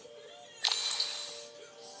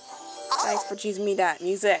 Thanks for choosing me that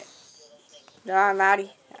music. Nah,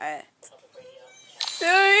 Maddie.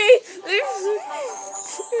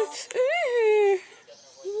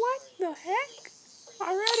 What the heck?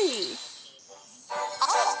 Already.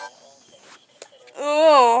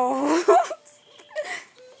 Oh.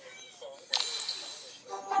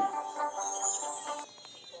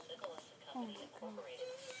 Oh my god.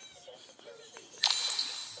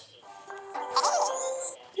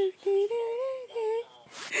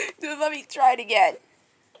 Dude, let me try it again.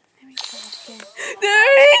 Let me try it again.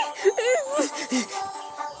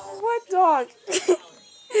 What dog?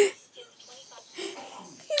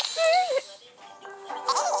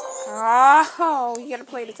 Oh, you gotta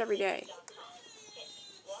play this every day.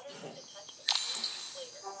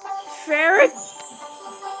 ferret?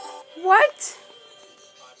 What?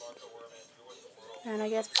 And I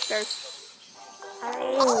guess there's...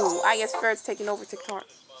 Oh, I guess ferret's taking over TikTok.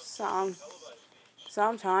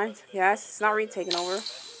 Sometimes. Yes, it's not really taking over.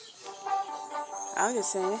 I'm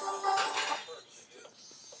just saying.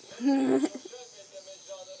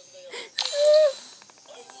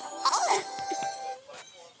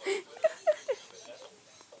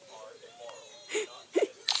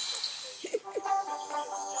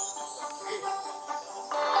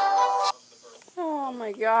 Oh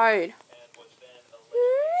my god.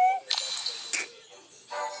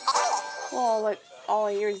 Oh, like, all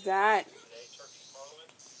I hear is that.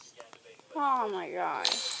 Oh my god.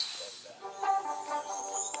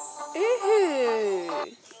 Ew.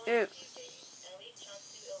 Ew.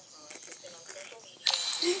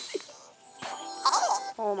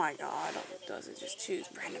 Oh my god. Does it just choose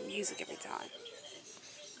random music every time?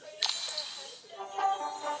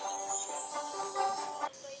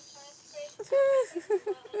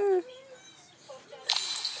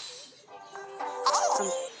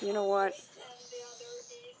 You know what?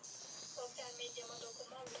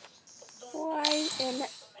 Why in...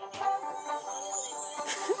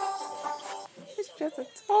 It's just a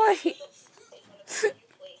toy.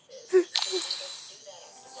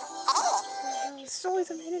 It's always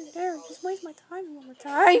a minute there. Just waste my time one more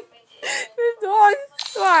time. Good dog.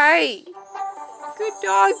 Why? Good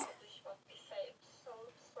dog.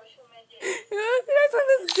 That's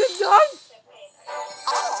this good dog.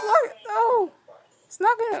 It's not. No. It's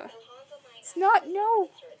not gonna. It's not. No.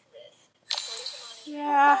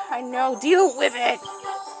 Yeah, I know. Deal with it.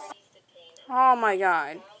 Oh my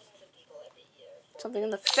god. Something in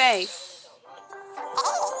the face.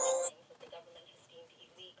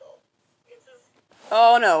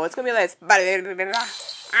 Oh no, it's gonna be like this.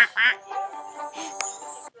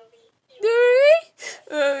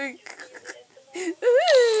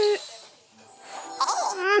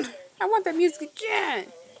 I want that music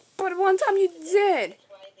again. But one time you did.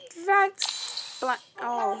 That's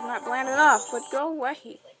not bland enough, but go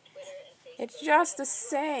away. It's just the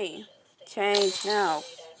same. Change now.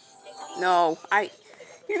 No,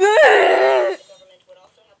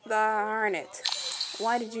 darn it.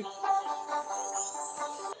 Why did you...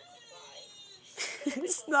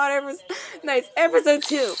 It's not ever... Nice, episode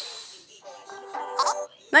 2.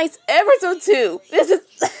 Nice, episode 2. This is...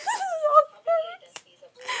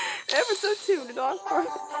 Episode 2, the dog part.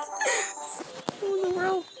 Who in the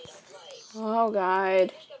world? Oh,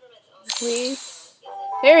 God. Please.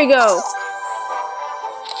 There we go.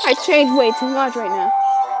 I changed way too much right now.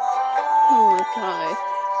 Oh, my God.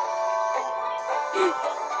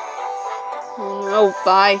 Oh, no.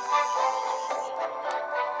 Bye.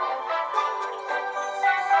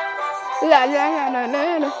 La, la, la, la,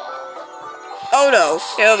 la, la. Oh, no.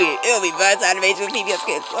 It'll be bad animation with PBS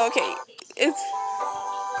Kids. Okay.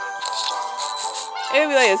 It'll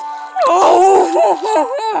be like this.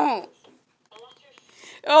 Oh!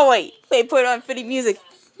 Oh, wait. They put on fitty music.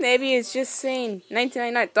 Maybe it's just saying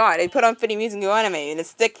 1999 thought. They put on fitty music to anime and a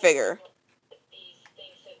stick figure.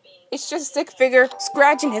 It's just a stick figure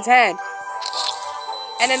scratching his head.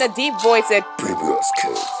 And then a deep voice said, "Previous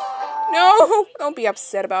kids." No! Don't be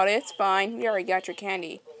upset about it. It's fine. We already got your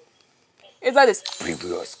candy. It's like this.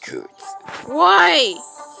 Previous kids. Why?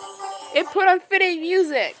 It put on fitting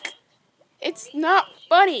music. It's not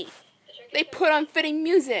funny. They put on fitting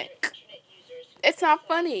music. It's not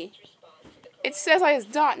funny. It says like it's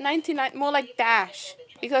dot 1990, more like dash.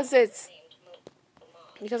 Because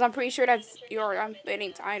I'm pretty sure that's your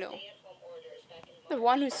fitting title. The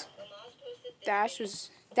one who's Dash is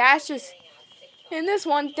in this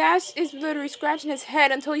one. Dash is literally scratching his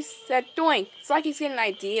head until he said doink. It's like he's getting an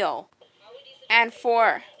ideal. And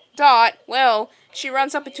for Dot, well, she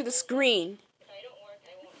runs up into the screen.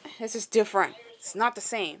 This is different. It's not the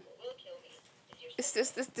same. This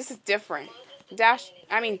is different. Dot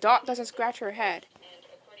doesn't scratch her head.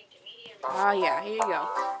 Ah, yeah, here you go.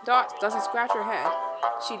 Dot doesn't scratch her head.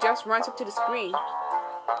 She just runs up to the screen.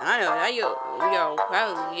 I know that yo.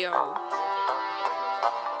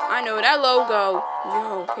 I know that logo.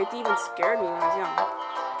 Yo, it even scared me when I was young.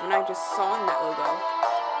 When I just saw that logo.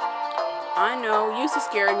 I know, it used to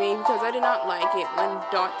scare me because I did not like it when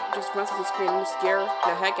Dot just runs to the screen and scare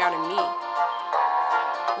the heck out of me.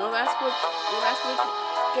 Well, that's what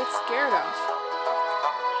gets scared of.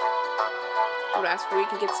 Well, that's what you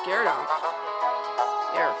can get scared of.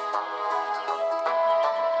 There.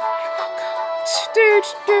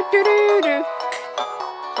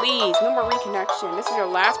 Please, no more reconnection. This is your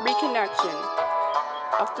last reconnection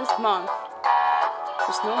of this month.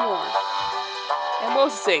 There's no more. And we'll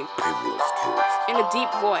sing in a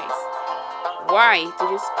deep voice. Why? Did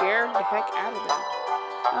you scare the heck out of them?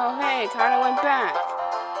 Oh, hey, it kind of went back.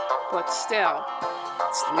 But still,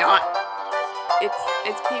 it's not.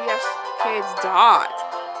 It's PBS Kids Dot.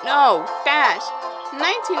 No, Dash.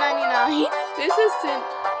 1999. This isn't.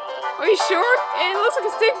 Are you sure? It looks like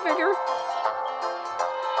a stick figure.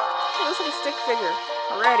 It looks like a stick figure.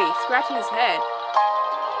 Already, scratching his head.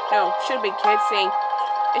 No, should have been kids saying.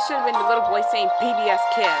 It should have been the little boy saying PBS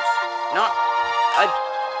Kids, not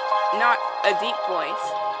a deep voice.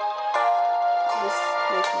 This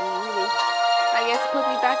makes me really. I guess it put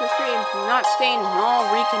me back on the screen, not staying all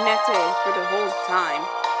reconnected for the whole time.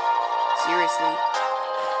 Seriously,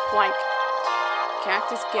 like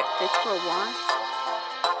cactus get fixed for a while?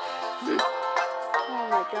 Oh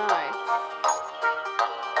my god.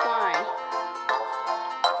 Why?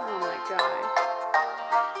 Oh my god.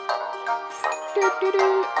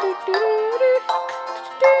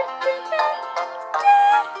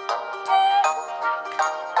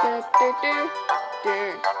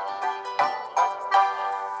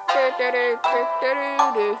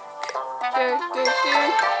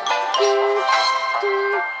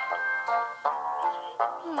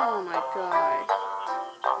 Oh my god.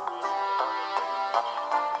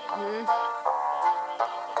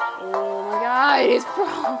 Oh my god, it's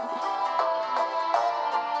wrong.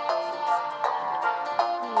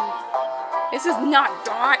 This is not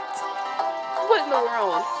Dot. What in the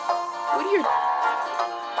world? What are you...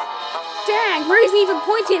 Dang, where is he even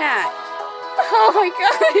pointing at? Oh my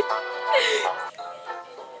god.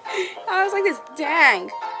 I was like this,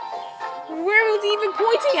 dang. Where was he even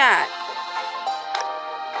pointing at?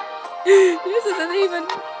 This isn't even...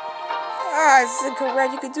 this is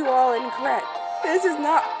incorrect. You could do all incorrect. This is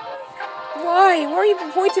not... Why? Where are you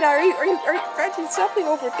even pointing at? Are you fetching something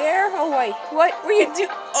over there? Oh wait, what? What are you do?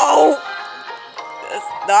 Oh! That's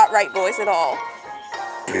not right voice at all.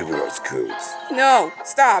 PBS Kids. No,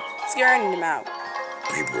 stop scaring them out.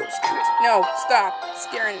 PBS Kids. No, stop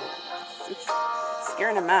scaring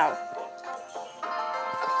them out.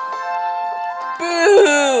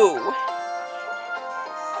 Boo!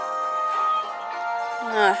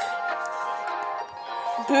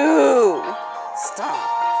 Boo! Stop.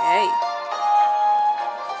 Hey.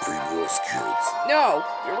 PBS Kids. No,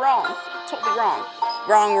 you're wrong. Totally wrong.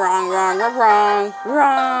 Wrong.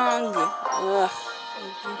 Ugh.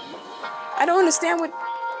 I don't understand what...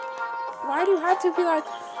 Why do you have to be like,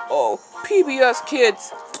 oh, PBS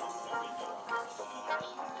Kids?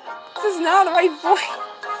 This is not the right voice.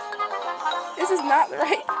 This is not the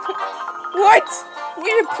right... What?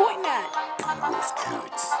 Where are you pointing at? PBS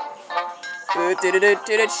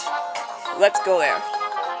Kids. Let's go there.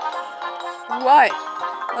 What?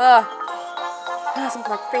 Some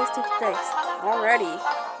like face to face already.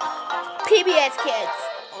 PBS Kids.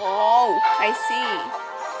 Oh, I see.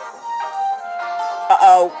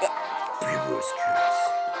 Uh-oh. PBS Kids.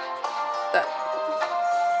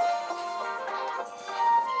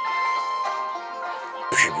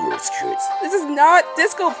 PBS Kids. This is not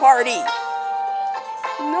Disco Party.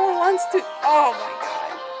 No one wants to. Oh my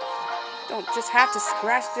god. Don't just have to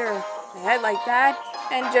scratch their head like that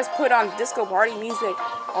and just put on Disco Party music.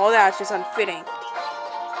 All that's just unfitting.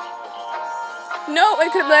 No, I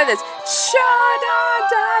could let this.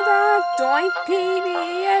 Cha-da-da-da, doink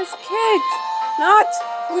PBS Kids. Not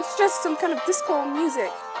with just some kind of disco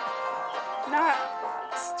music. Not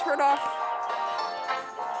turn off.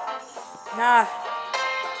 Nah.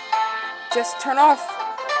 Just turn off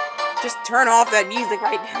that music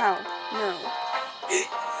right now. No.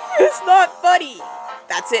 It's not funny.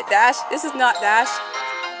 That's it, Dash. This is not Dash.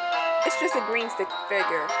 It's just a green stick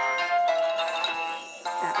figure.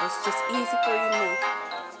 That was just easy for you to know.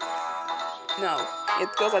 No, it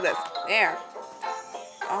goes like this. There.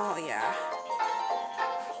 Oh, yeah.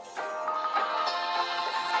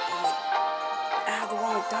 The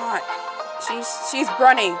one with Dot. She's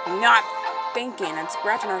running, not thinking, and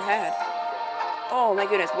scratching her head. Oh my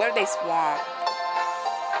goodness, what if they swap?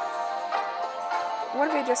 What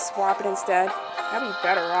if they just swap it instead? That'd be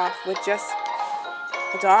better off with just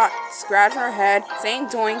Dot scratching her head, saying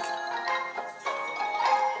doink.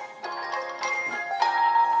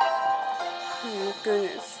 Oh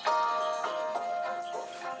goodness.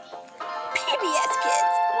 PBS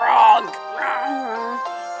Kids. Wrong.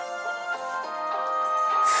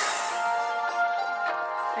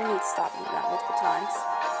 I need to stop doing that multiple times.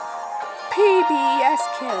 PBS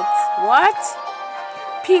Kids. What?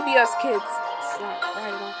 PBS Kids. It's not right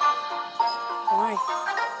at all. Why?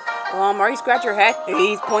 Mario, scratch your head.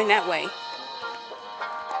 He's pointing that way.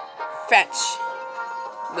 Fetch.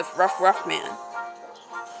 The rough man.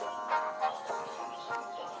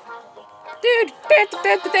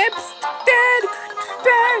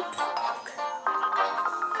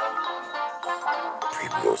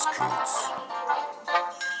 Previous kids.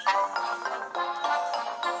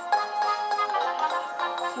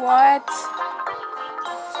 What?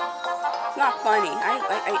 It's not funny.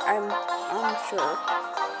 I'm sure.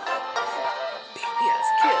 PBS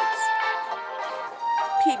Kids.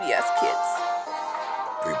 PBS Kids.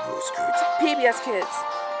 Previous kids. PBS Kids.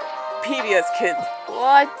 PBS Kids.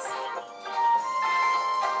 What?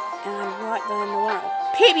 And what in the world?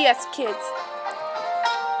 PBS Kids.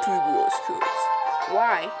 Previous kids.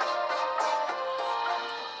 Why?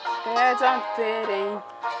 It's unfitting.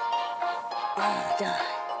 Oh, God.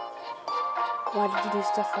 Why did you do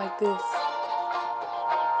stuff like this?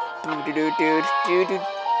 Do.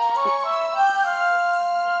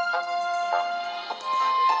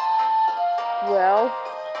 Well,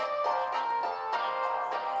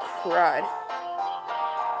 crud.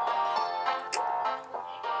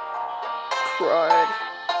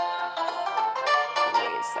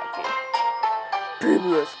 Wait a second.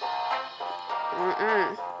 Previous.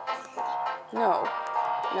 No.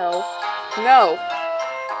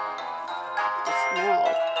 Just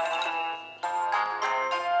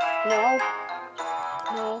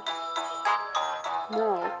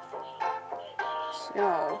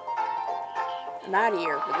no. I'm out of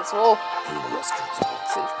here for this whole. Previous kids.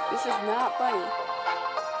 This is not funny.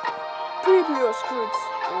 Previous kids.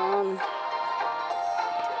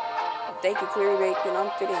 They could clearly make an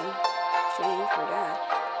unfitting change for that.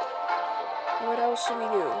 What else should we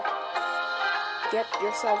do? Get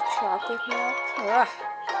yourself chocolate milk. Ugh.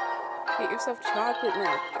 Get yourself chocolate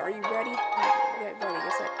milk. Are you ready? Get ready.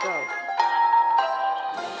 Guess let's go.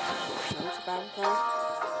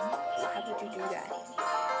 How would you do that?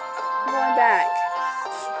 I'm going back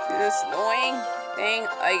to this annoying thing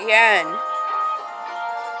again.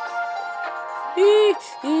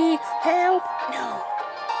 Help! No,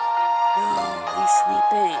 he's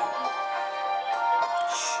sleeping.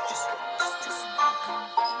 Shh, just.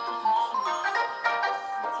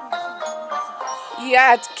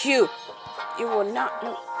 Yeah, it's cute. You will not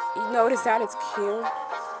know. You notice that it's cute.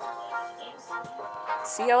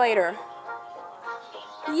 See you later.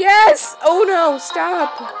 Yes! Oh no,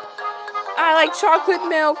 stop. I like chocolate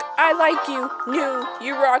milk. I like you. New.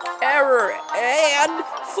 You rock error. And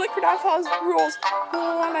Flickr.com's rules.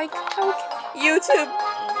 Oh, I like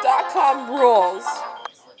YouTube.com rules.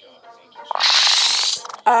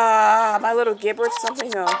 My little gibberish something.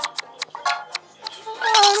 No.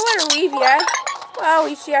 Oh, don't let her leave yet.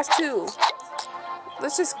 Well, she has two.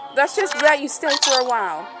 Let's just let you stay for a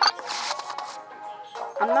while.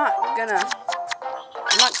 I'm not gonna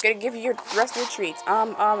give you your rest of your treats.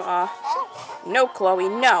 No, Chloe,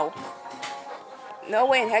 no. No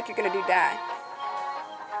way in heck you're gonna do that.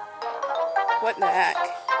 What in the heck?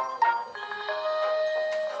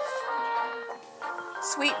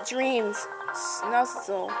 Sweet dreams.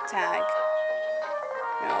 Snuzzle tag.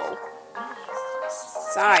 No.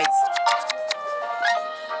 Sides.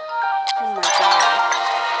 Oh my god.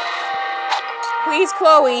 Please,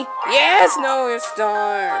 Chloe. Yes, no, your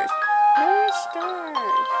stars. No stars.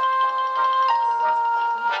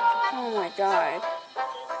 Oh my god.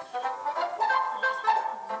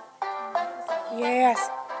 Yes.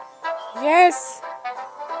 Yes.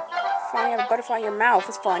 Finally have a butterfly in your mouth.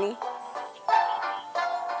 It's funny.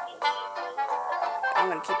 I'm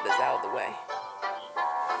gonna keep this out of the way.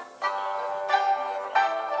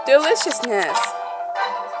 Deliciousness.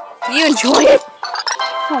 Do you enjoy it?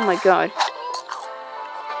 Oh my god.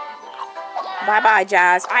 Bye-bye,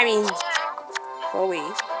 Jazz. I mean,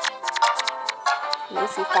 Chloe.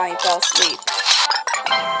 Lucy finally fell asleep.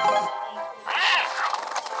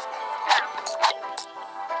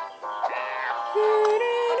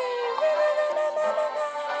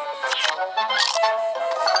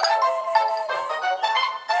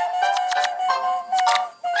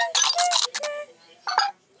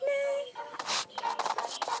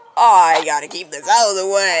 I gotta keep this out of the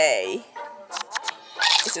way.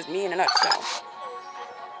 This is me in a nutshell.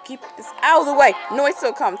 Keep this out of the way. Noise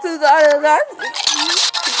still comes. It's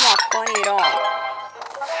not funny at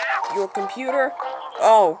all. Your computer?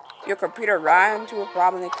 Oh, your computer ran into a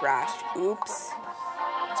problem and crashed. Oops.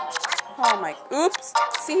 Oh my. Oops.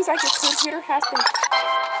 Seems like your computer has been.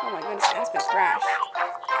 Oh my goodness, it has been crashed.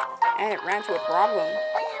 And it ran into a problem.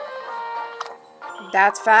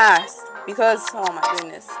 That's fast. Because, oh my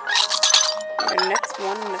goodness. The next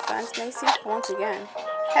one in the fence, Macy, once again.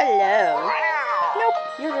 Hello. Nope,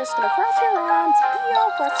 you're just gonna cross your arms, be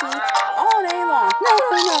all fussy, all day long. No.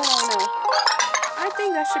 I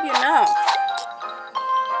think that should be enough.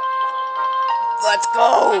 Let's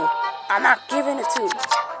go. I'm not giving it to.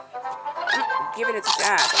 I'm giving it to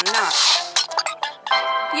Jazz. I'm not.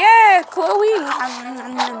 Yeah, Chloe.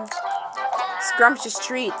 Scrumptious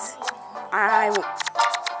treats. I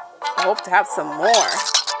hope to have some more.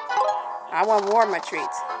 I want more of my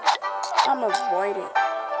treats. I'm avoiding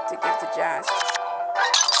to give to Jazz.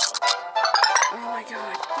 Oh my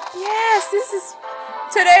god. Yes,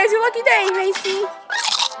 today's your lucky day, Macy.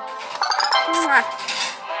 Mwah.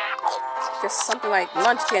 Just something like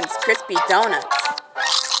Munchkin's crispy donuts.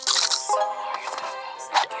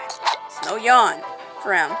 No yawn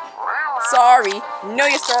for him. Sorry, know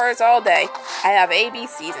your stories all day. I have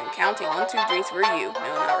ABCs and counting 1, 2, 3 for you.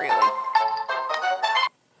 No, not really.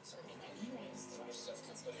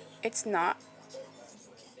 It's not.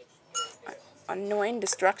 Annoying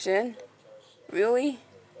destruction. Really?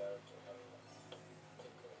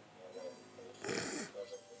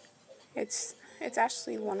 It's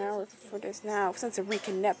actually 1 hour for this now since it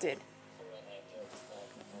reconnected.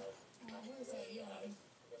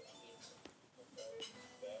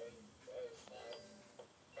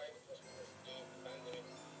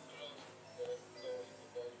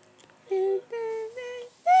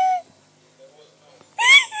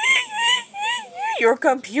 Your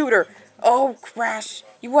computer. Oh, crash.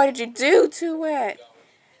 What did you do to it?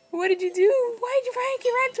 What did you do? Why did you break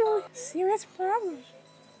your rental? Serious problem.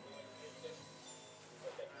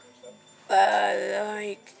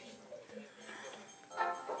 Like...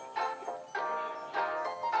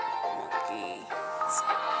 Monkey.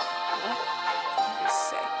 What did you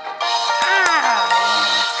say?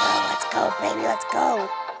 Ah! Let's go, baby, let's go.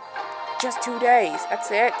 Just 2 days.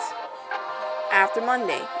 That's it. After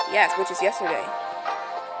Monday. Yes, which is yesterday.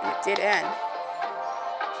 And it did end.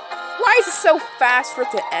 Why is it so fast for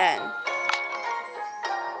it to end?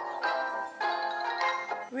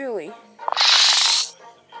 Really?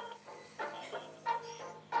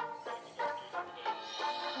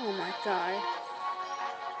 Oh my god.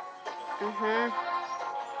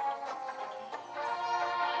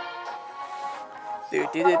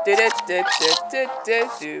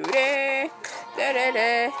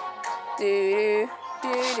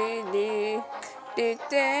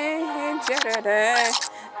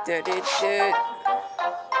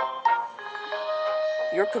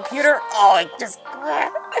 Your computer? Oh, it just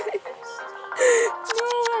crashed. No,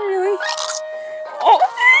 not really.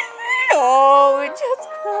 Oh, it just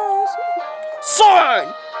crashed.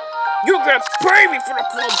 Son! You're gonna pay me for the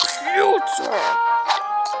computer!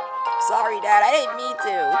 Sorry, Dad, I didn't mean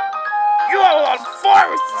to. You have a lot of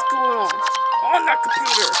viruses going on that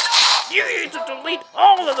computer. You need to delete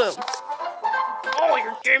all of them. All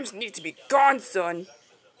your games need to be gone, son.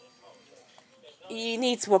 He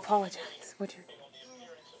needs to apologize. Would you?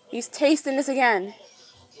 He's tasting this again.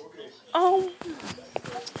 Oh.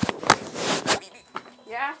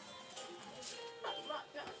 Yeah?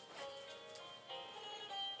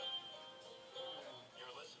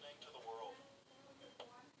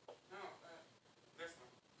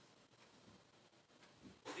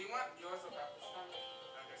 Do you want yours without this one?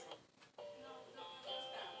 This one?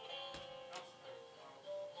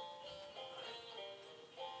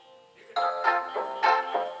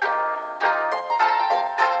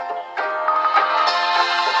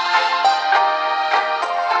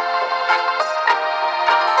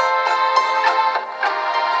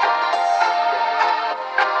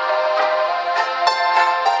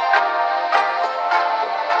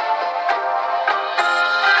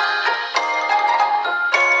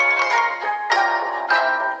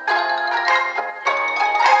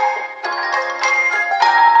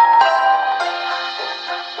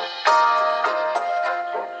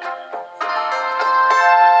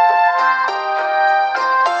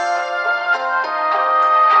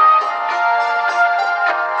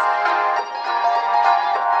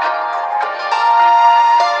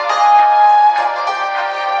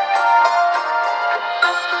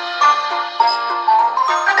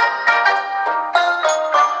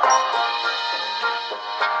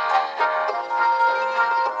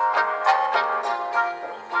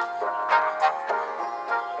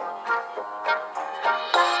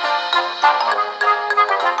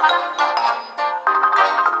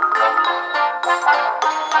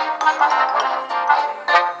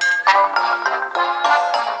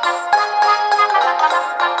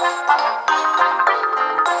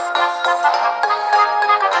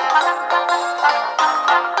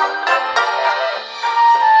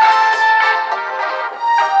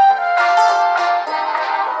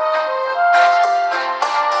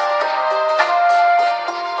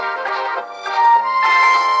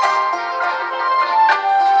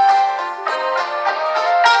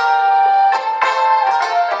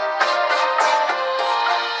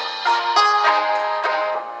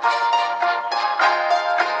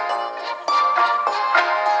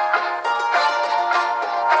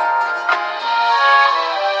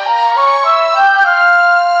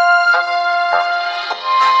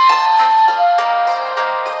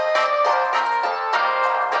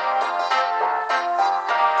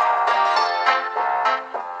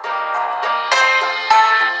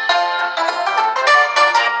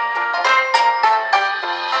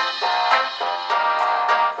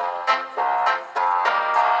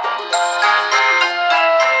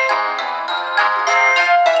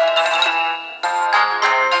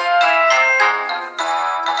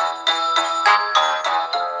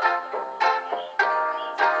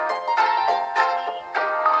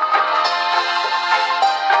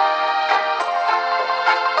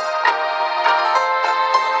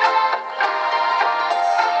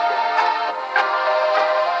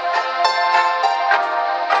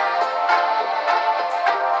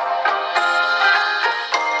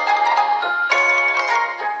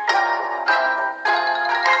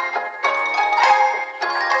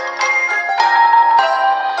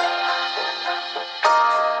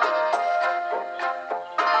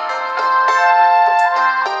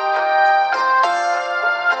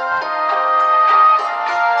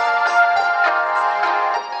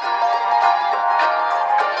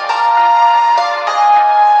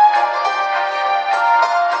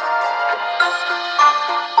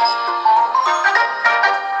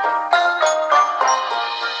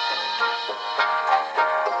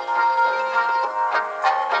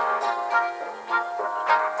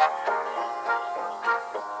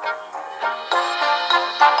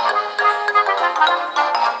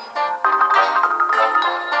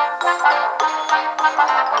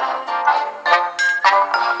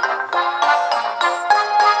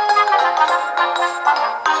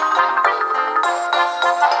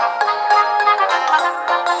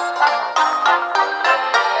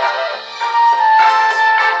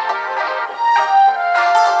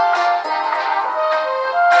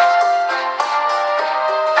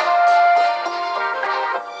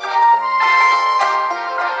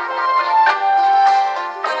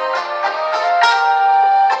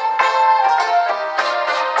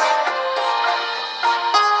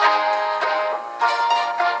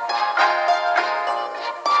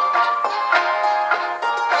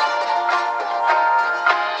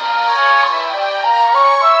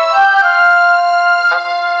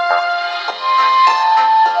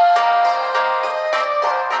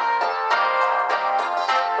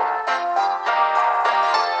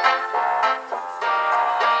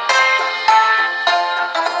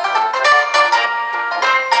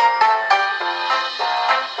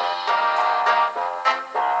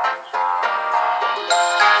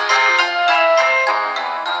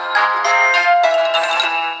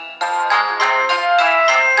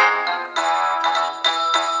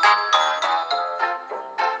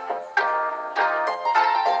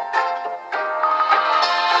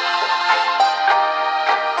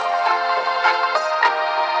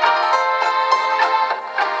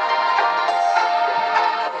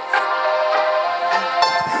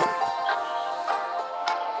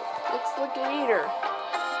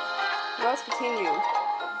 Let's continue.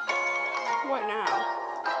 What now?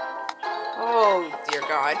 Oh, dear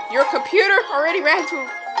God. Your computer already ran through.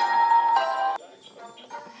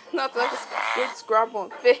 Not like a good scrub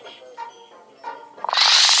on fit.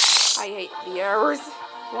 I hate the errors.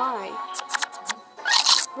 Why?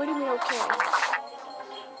 What do you mean, okay?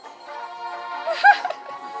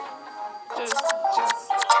 just.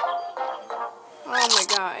 Oh my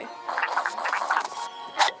God.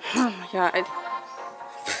 Oh my God.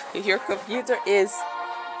 Your computer is.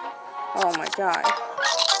 Oh my God.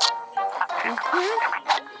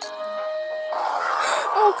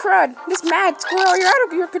 Oh crud! This mad squirrel, you're out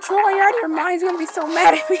of your control. You're out of your mind. He's gonna be so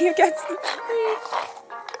mad at me against the screen.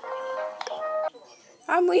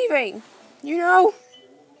 I'm leaving. You know,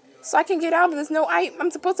 so I can get out of this. No,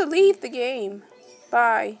 I'm supposed to leave the game.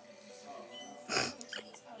 Bye.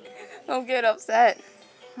 Don't get upset.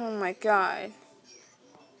 Oh my God.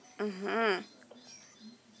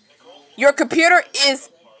 Your computer is.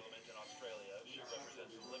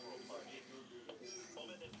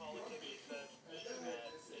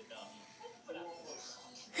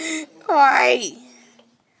 Why?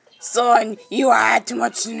 Son, you had too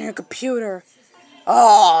much in your computer.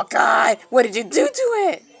 Oh God, what did you do to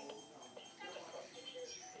it?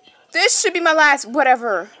 This should be my last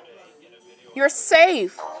whatever. You're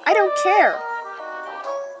safe. I don't care.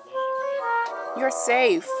 You're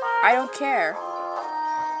safe. I don't care.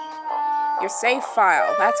 Your save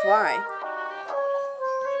file, that's why.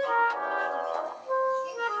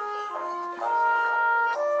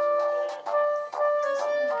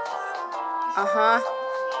 Uh-huh.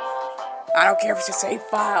 I don't care if it's a save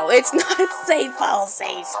file. It's not a save file,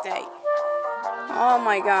 save state. Oh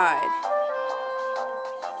my God.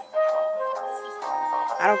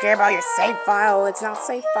 I don't care about your save file. It's not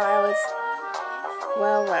save file. It's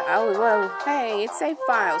well. Hey, it's save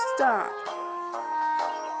file. Stop.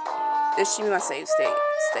 This should be my save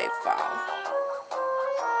file.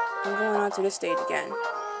 I'm going on to this stage again.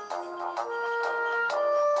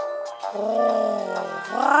 Oh,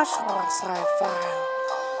 gosh, save file.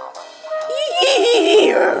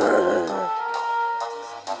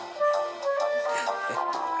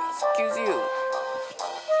 Excuse you.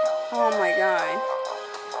 Oh my God.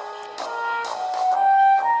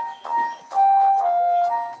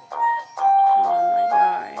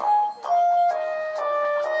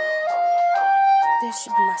 This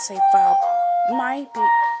should be my save file. Might be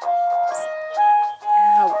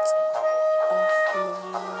out of the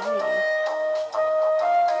way.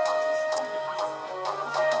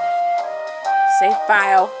 Save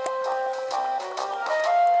file.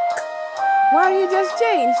 Why do you just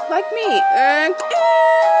change like me? And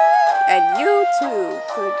you too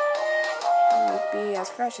could be as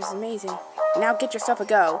fresh as amazing. Now get yourself a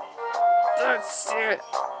go. That's it.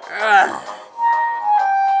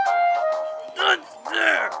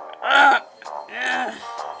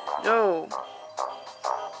 No.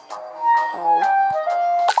 Oh.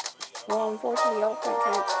 Well, unfortunately, the elephant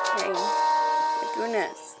can't train. My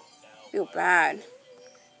goodness. I feel bad.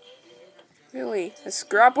 Really, a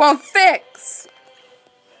scrub won't fix.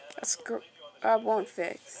 A scrub won't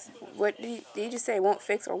fix. What did you just say? Won't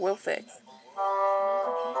fix or will fix?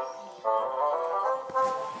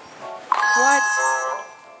 What?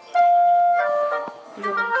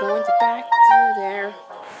 You're going to back to there.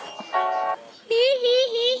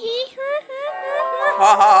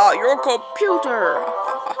 Ha ha! Your computer.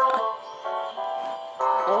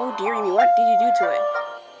 Oh dearie me! What did you do to it?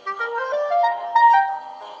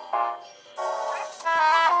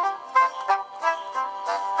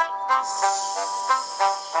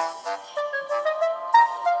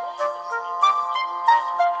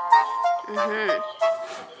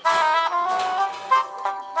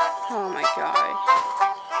 Oh my God.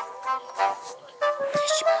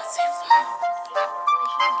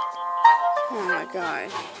 Oh my God.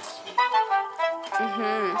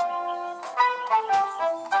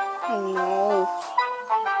 Oh no.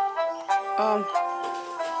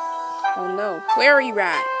 Oh no. Where are you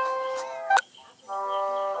at?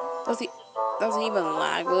 Does it even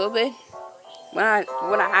lag a little bit? When I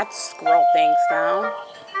had to scroll things down.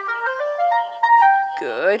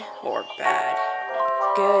 Good or bad?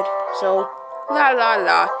 Good. So la la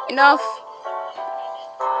la. Enough.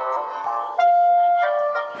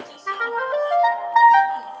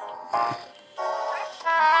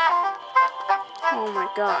 Oh my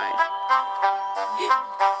God.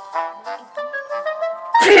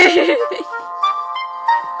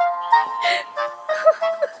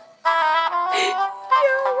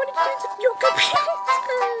 Yo, what did you do to your computer?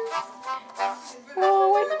 Oh,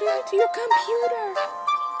 what did you do to your computer?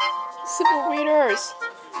 Simple readers,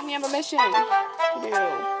 we have a mission to do.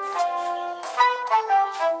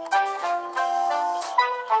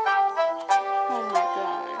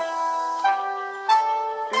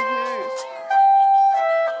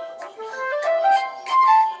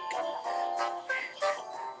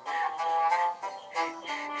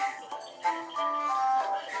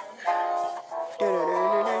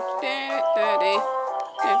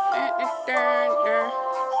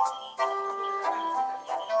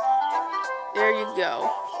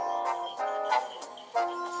 go.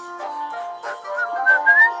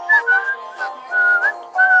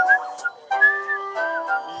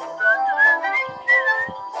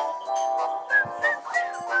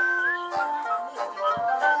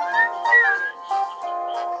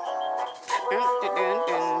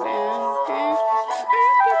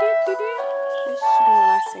 This should be my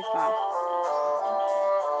last save file.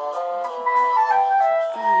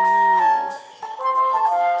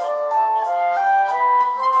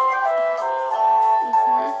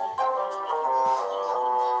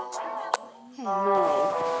 Oh no.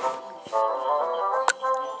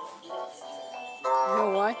 You know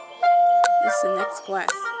what? This is the next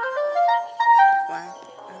quest. Wow.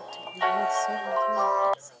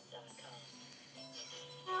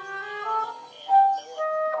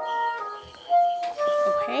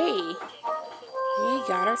 Oh hey. We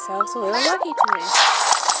got ourselves a little lucky today.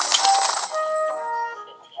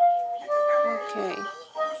 Okay.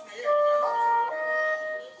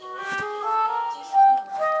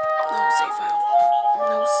 No save file.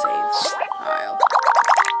 No save file.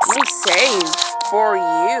 No save for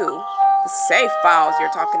you. The save files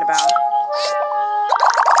you're talking about.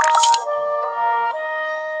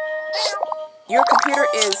 Your computer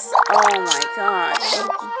is... Oh my god. What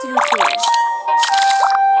did you do to it?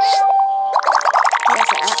 You guys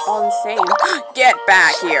are all insane. Get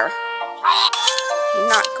back here. You're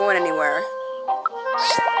not going anywhere.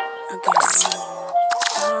 Okay.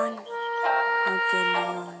 On. Okay,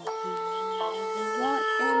 on. What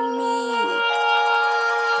in me?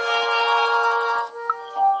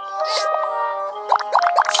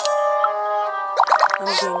 I'm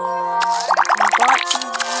getting you on. What in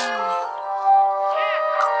me?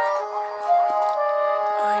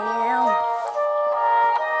 I am.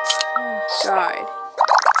 Oh, God.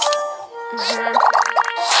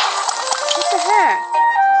 What the heck?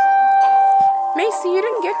 Macy, you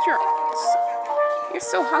didn't get your... You're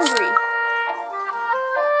so hungry.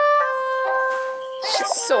 You're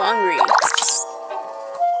so hungry.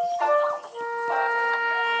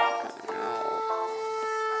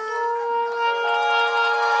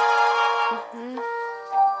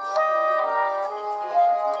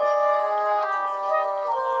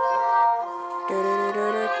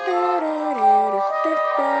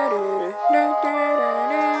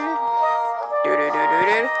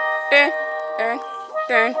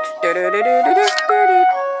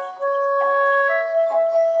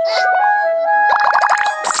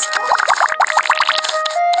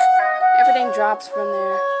 Everything drops from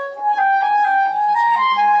there.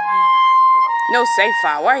 No save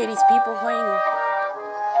file. Why are these people playing?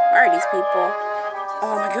 Why are these people?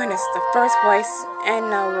 Oh my goodness, the first place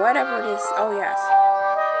and whatever it is. Oh yes,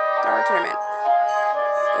 Star Tournament.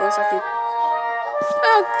 It looks like you.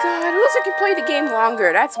 Oh god, it looks like you played the game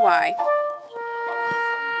longer. That's why.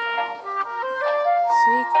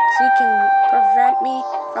 So you can prevent me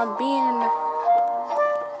from being in the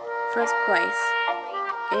first place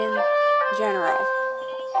in general.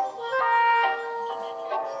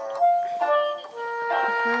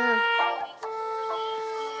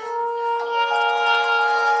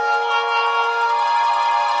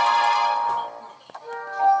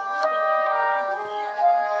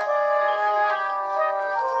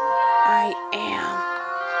 I am.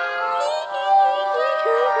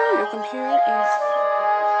 Your computer is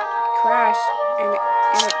crashed, and it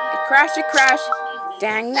crashed.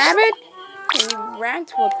 Dang nabbit! And you ran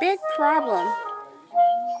to a big problem.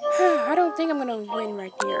 I don't think I'm gonna win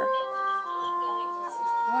right here.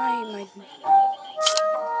 Why am I...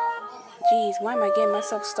 Jeez, why am I getting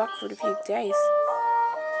myself stuck for a few days?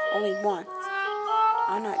 Only once.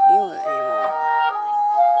 I'm not dealing with it anymore.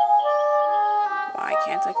 Why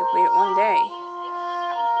can't I complete it one day?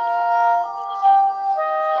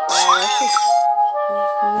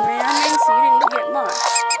 Man, Macy, you didn't even get much.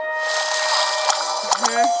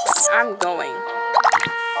 I'm going.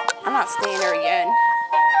 I'm not staying there again.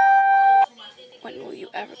 When will you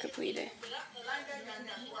ever complete it?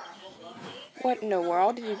 What in the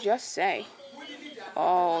world did you just say?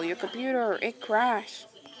 Oh, your computer, it crashed.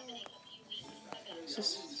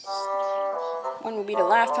 When will be the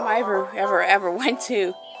last time I ever went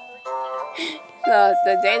to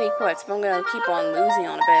the daily quest? But I'm gonna keep on losing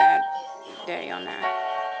on a bad day on that.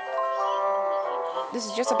 This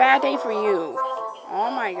is just a bad day for you. Oh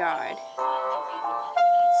my god.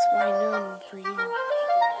 It's why none for you.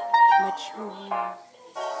 Mature you.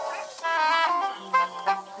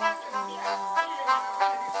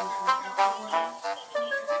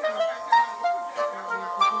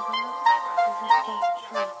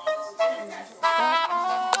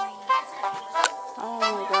 Oh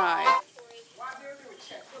my god.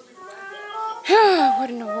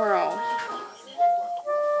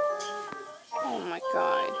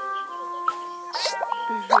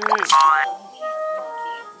 Why?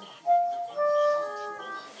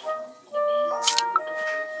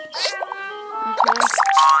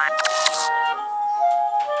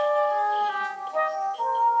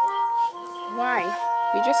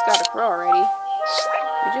 We just got a crow already.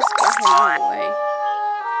 We just got him out of the way.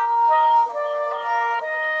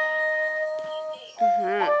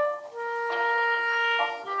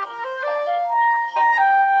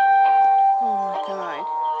 Oh my god.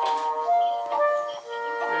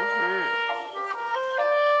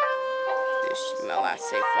 This should be my last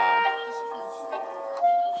save file.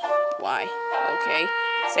 Why? Okay.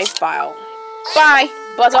 Save file. Bye!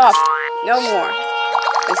 Buzz off! No more.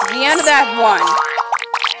 This is the end of that one.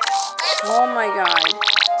 Oh my god.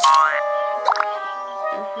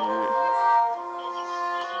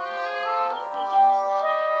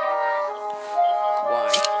 Why?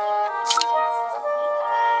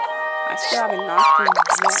 I still haven't knocked him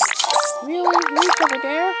yet. Really? He's over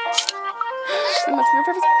there? That must be your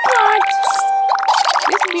favorite spot!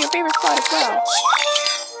 This would be your favorite spot as well.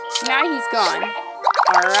 Now he's gone.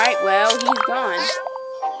 Alright, well, he's gone.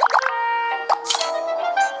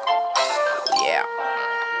 Yeah.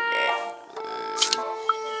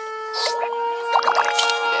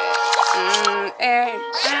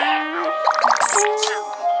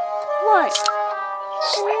 What?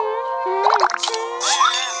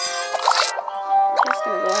 I'm just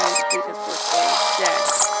gonna go ahead and do this first thing instead.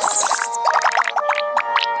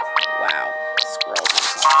 Wow. Squirrels on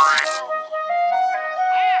top.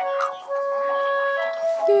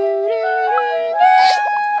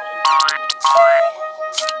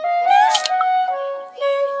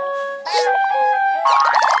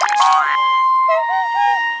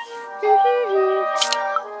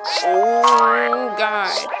 Oh,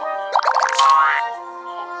 God.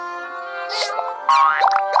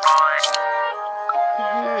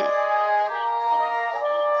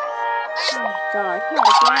 Oh my god, not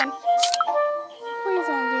again. Please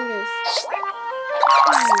don't do this.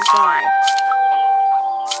 Oh my god.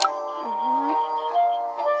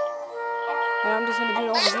 And I'm just gonna do it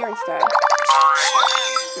over here instead.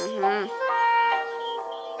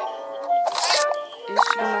 This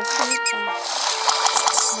should be my save file.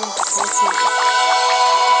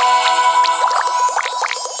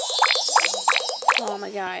 Oh my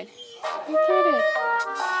god. You did it.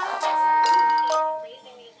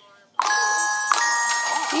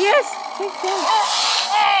 Yes! Take that!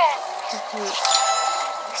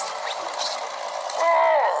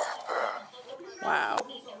 Wow.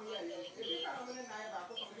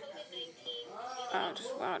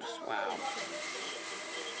 Wow.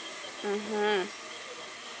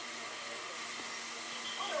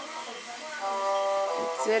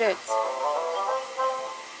 Did it.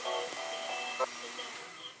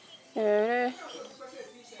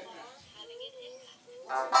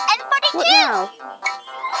 What now?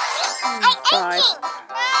 Oh god.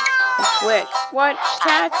 Quick. What?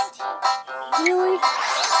 Cats? Really?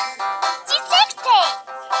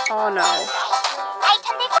 Oh no.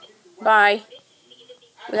 Bye.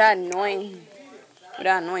 With that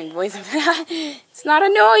annoying voice. It's not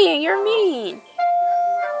annoying, you're mean.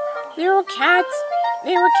 There were cats. Ooh.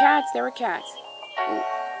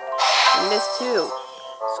 And this too.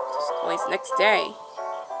 So this is always next day.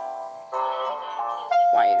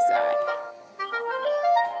 Why is that?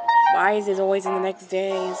 Why is it always in the next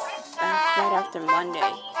days? Right after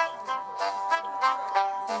Monday.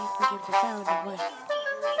 You can give this out or what?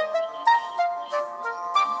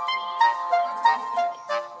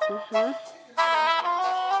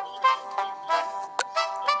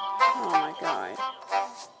 Oh my god.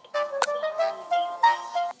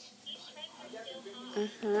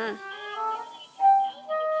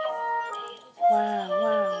 Wow.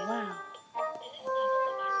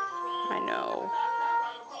 I know.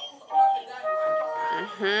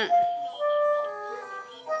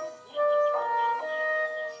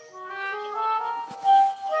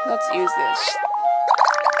 Let's use this.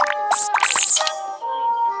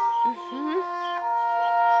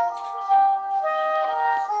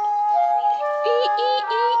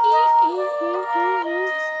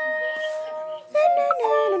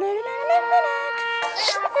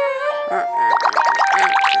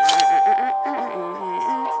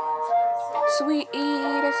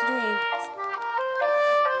 Sweetest dream.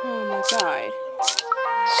 Oh my god.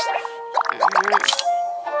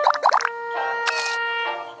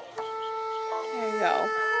 There you go.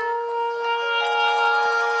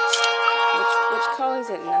 Which color is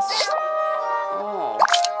it in this? Oh.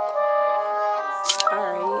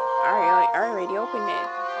 I already opened it.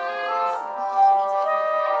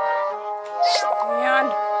 Man.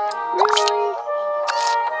 Really?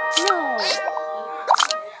 No.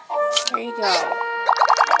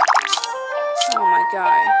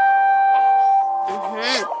 god.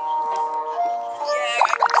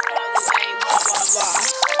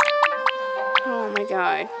 Oh my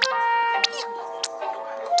god.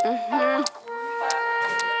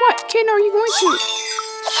 What kid are you going to?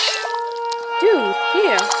 Dude,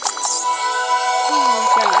 here. Oh my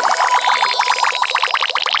god.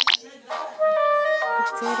 I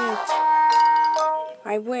did it.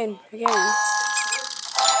 I win again.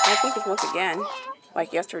 I think it's once again.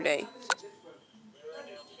 Like yesterday.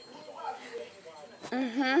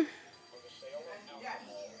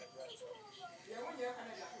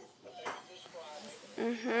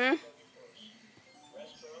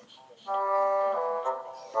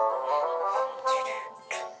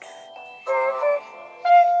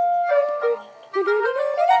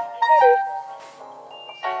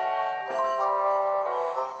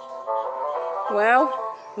 Well,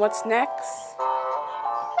 what's next?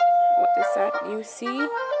 What is that you see?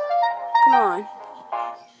 Come on.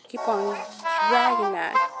 Keep on dragging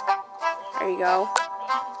that. There you go.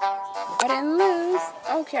 I didn't lose.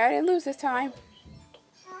 Okay, I didn't lose this time.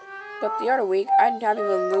 But the other week, I didn't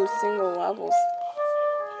even lose single levels.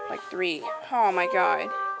 Like 3. Oh my god.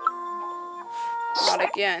 Not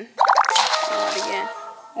again. Not again.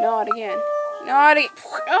 Not again. Not again.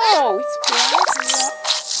 Oh, it's bad.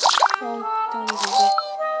 Oh, don't even get.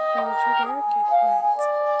 Don't you dare get wet.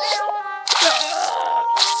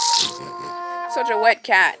 Such a wet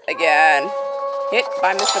cat again. Hit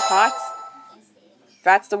by Mr. Potts.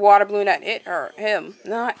 That's the water balloon that hit him.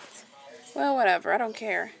 Not. Well, whatever. I don't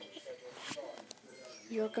care.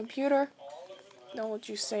 Your computer. Don't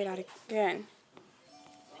you say that again.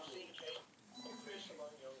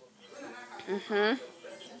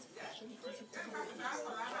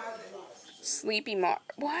 Sleepy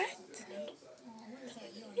What?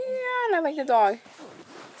 Yeah, and I like the dog.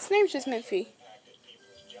 His name's just Miffy.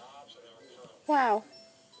 Wow.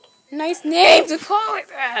 Nice name to call it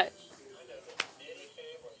that.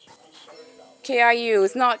 KIU.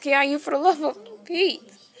 It's not KIU for the love of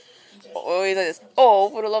Pete. Oh, he's like this. Oh,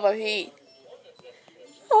 for the love of Pete.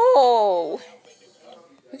 Oh.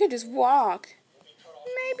 We can just walk.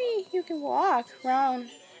 Maybe you can walk around.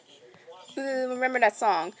 Remember that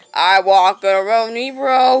song? I walk a lonely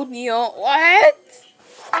road. What?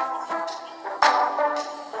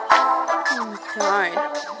 Oh, God.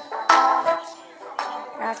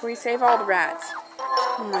 That's where you save all the rats.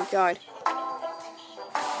 Oh, my God.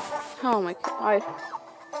 Oh, my God.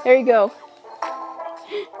 There you go.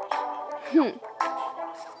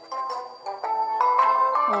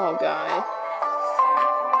 Oh, God.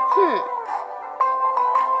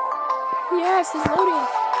 Yes, it's loading.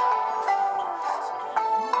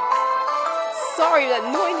 Sorry, that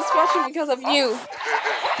annoying destruction because of you.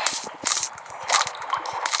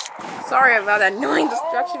 Sorry about that annoying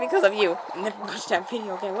destruction because of you. I never watched that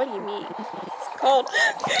video again. What do you mean? It's cold.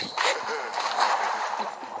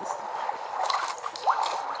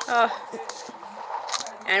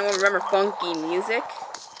 Anyone remember funky music?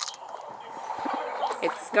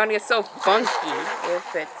 It's gonna get so funky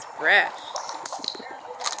if it's fresh.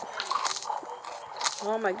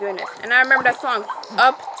 Oh my goodness. And I remember that song,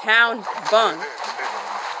 Uptown Funk.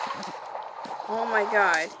 Oh my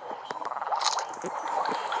god.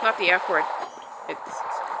 It's not the F word.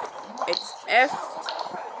 It's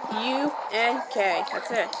F-U-N-K. That's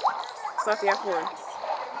it. It's not the F word.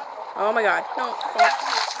 Oh my god. No.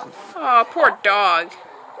 Oh, poor dog.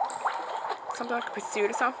 Something like a pursuit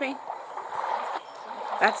or something?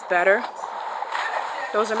 That's better.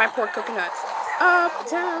 Those are my pork coconuts.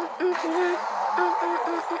 Uptown.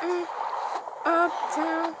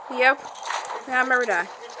 Uptown. Yep. Yeah, I remember that.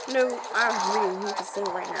 No, I really need to sing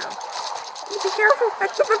right now. Be careful. No,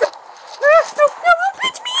 don't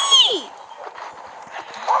pinch me!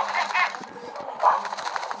 Oh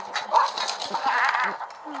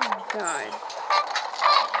my god.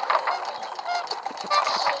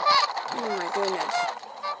 Oh my goodness.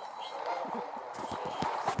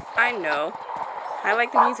 I know. I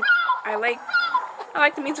like the music. I like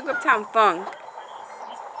the music of Uptown Funk.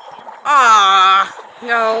 Ah,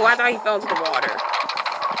 no! I thought he fell into the water.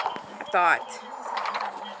 I thought.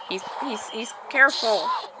 He's careful.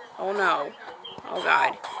 Oh no. Oh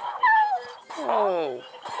god. Oh,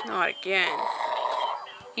 not again.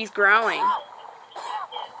 He's growling.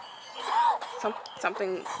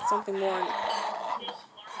 Something more.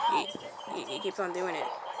 He keeps on doing it.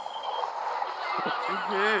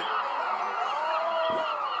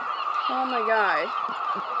 Oh my god.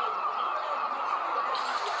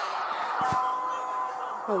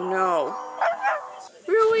 Oh no.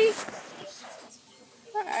 Really?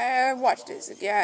 I watched this again.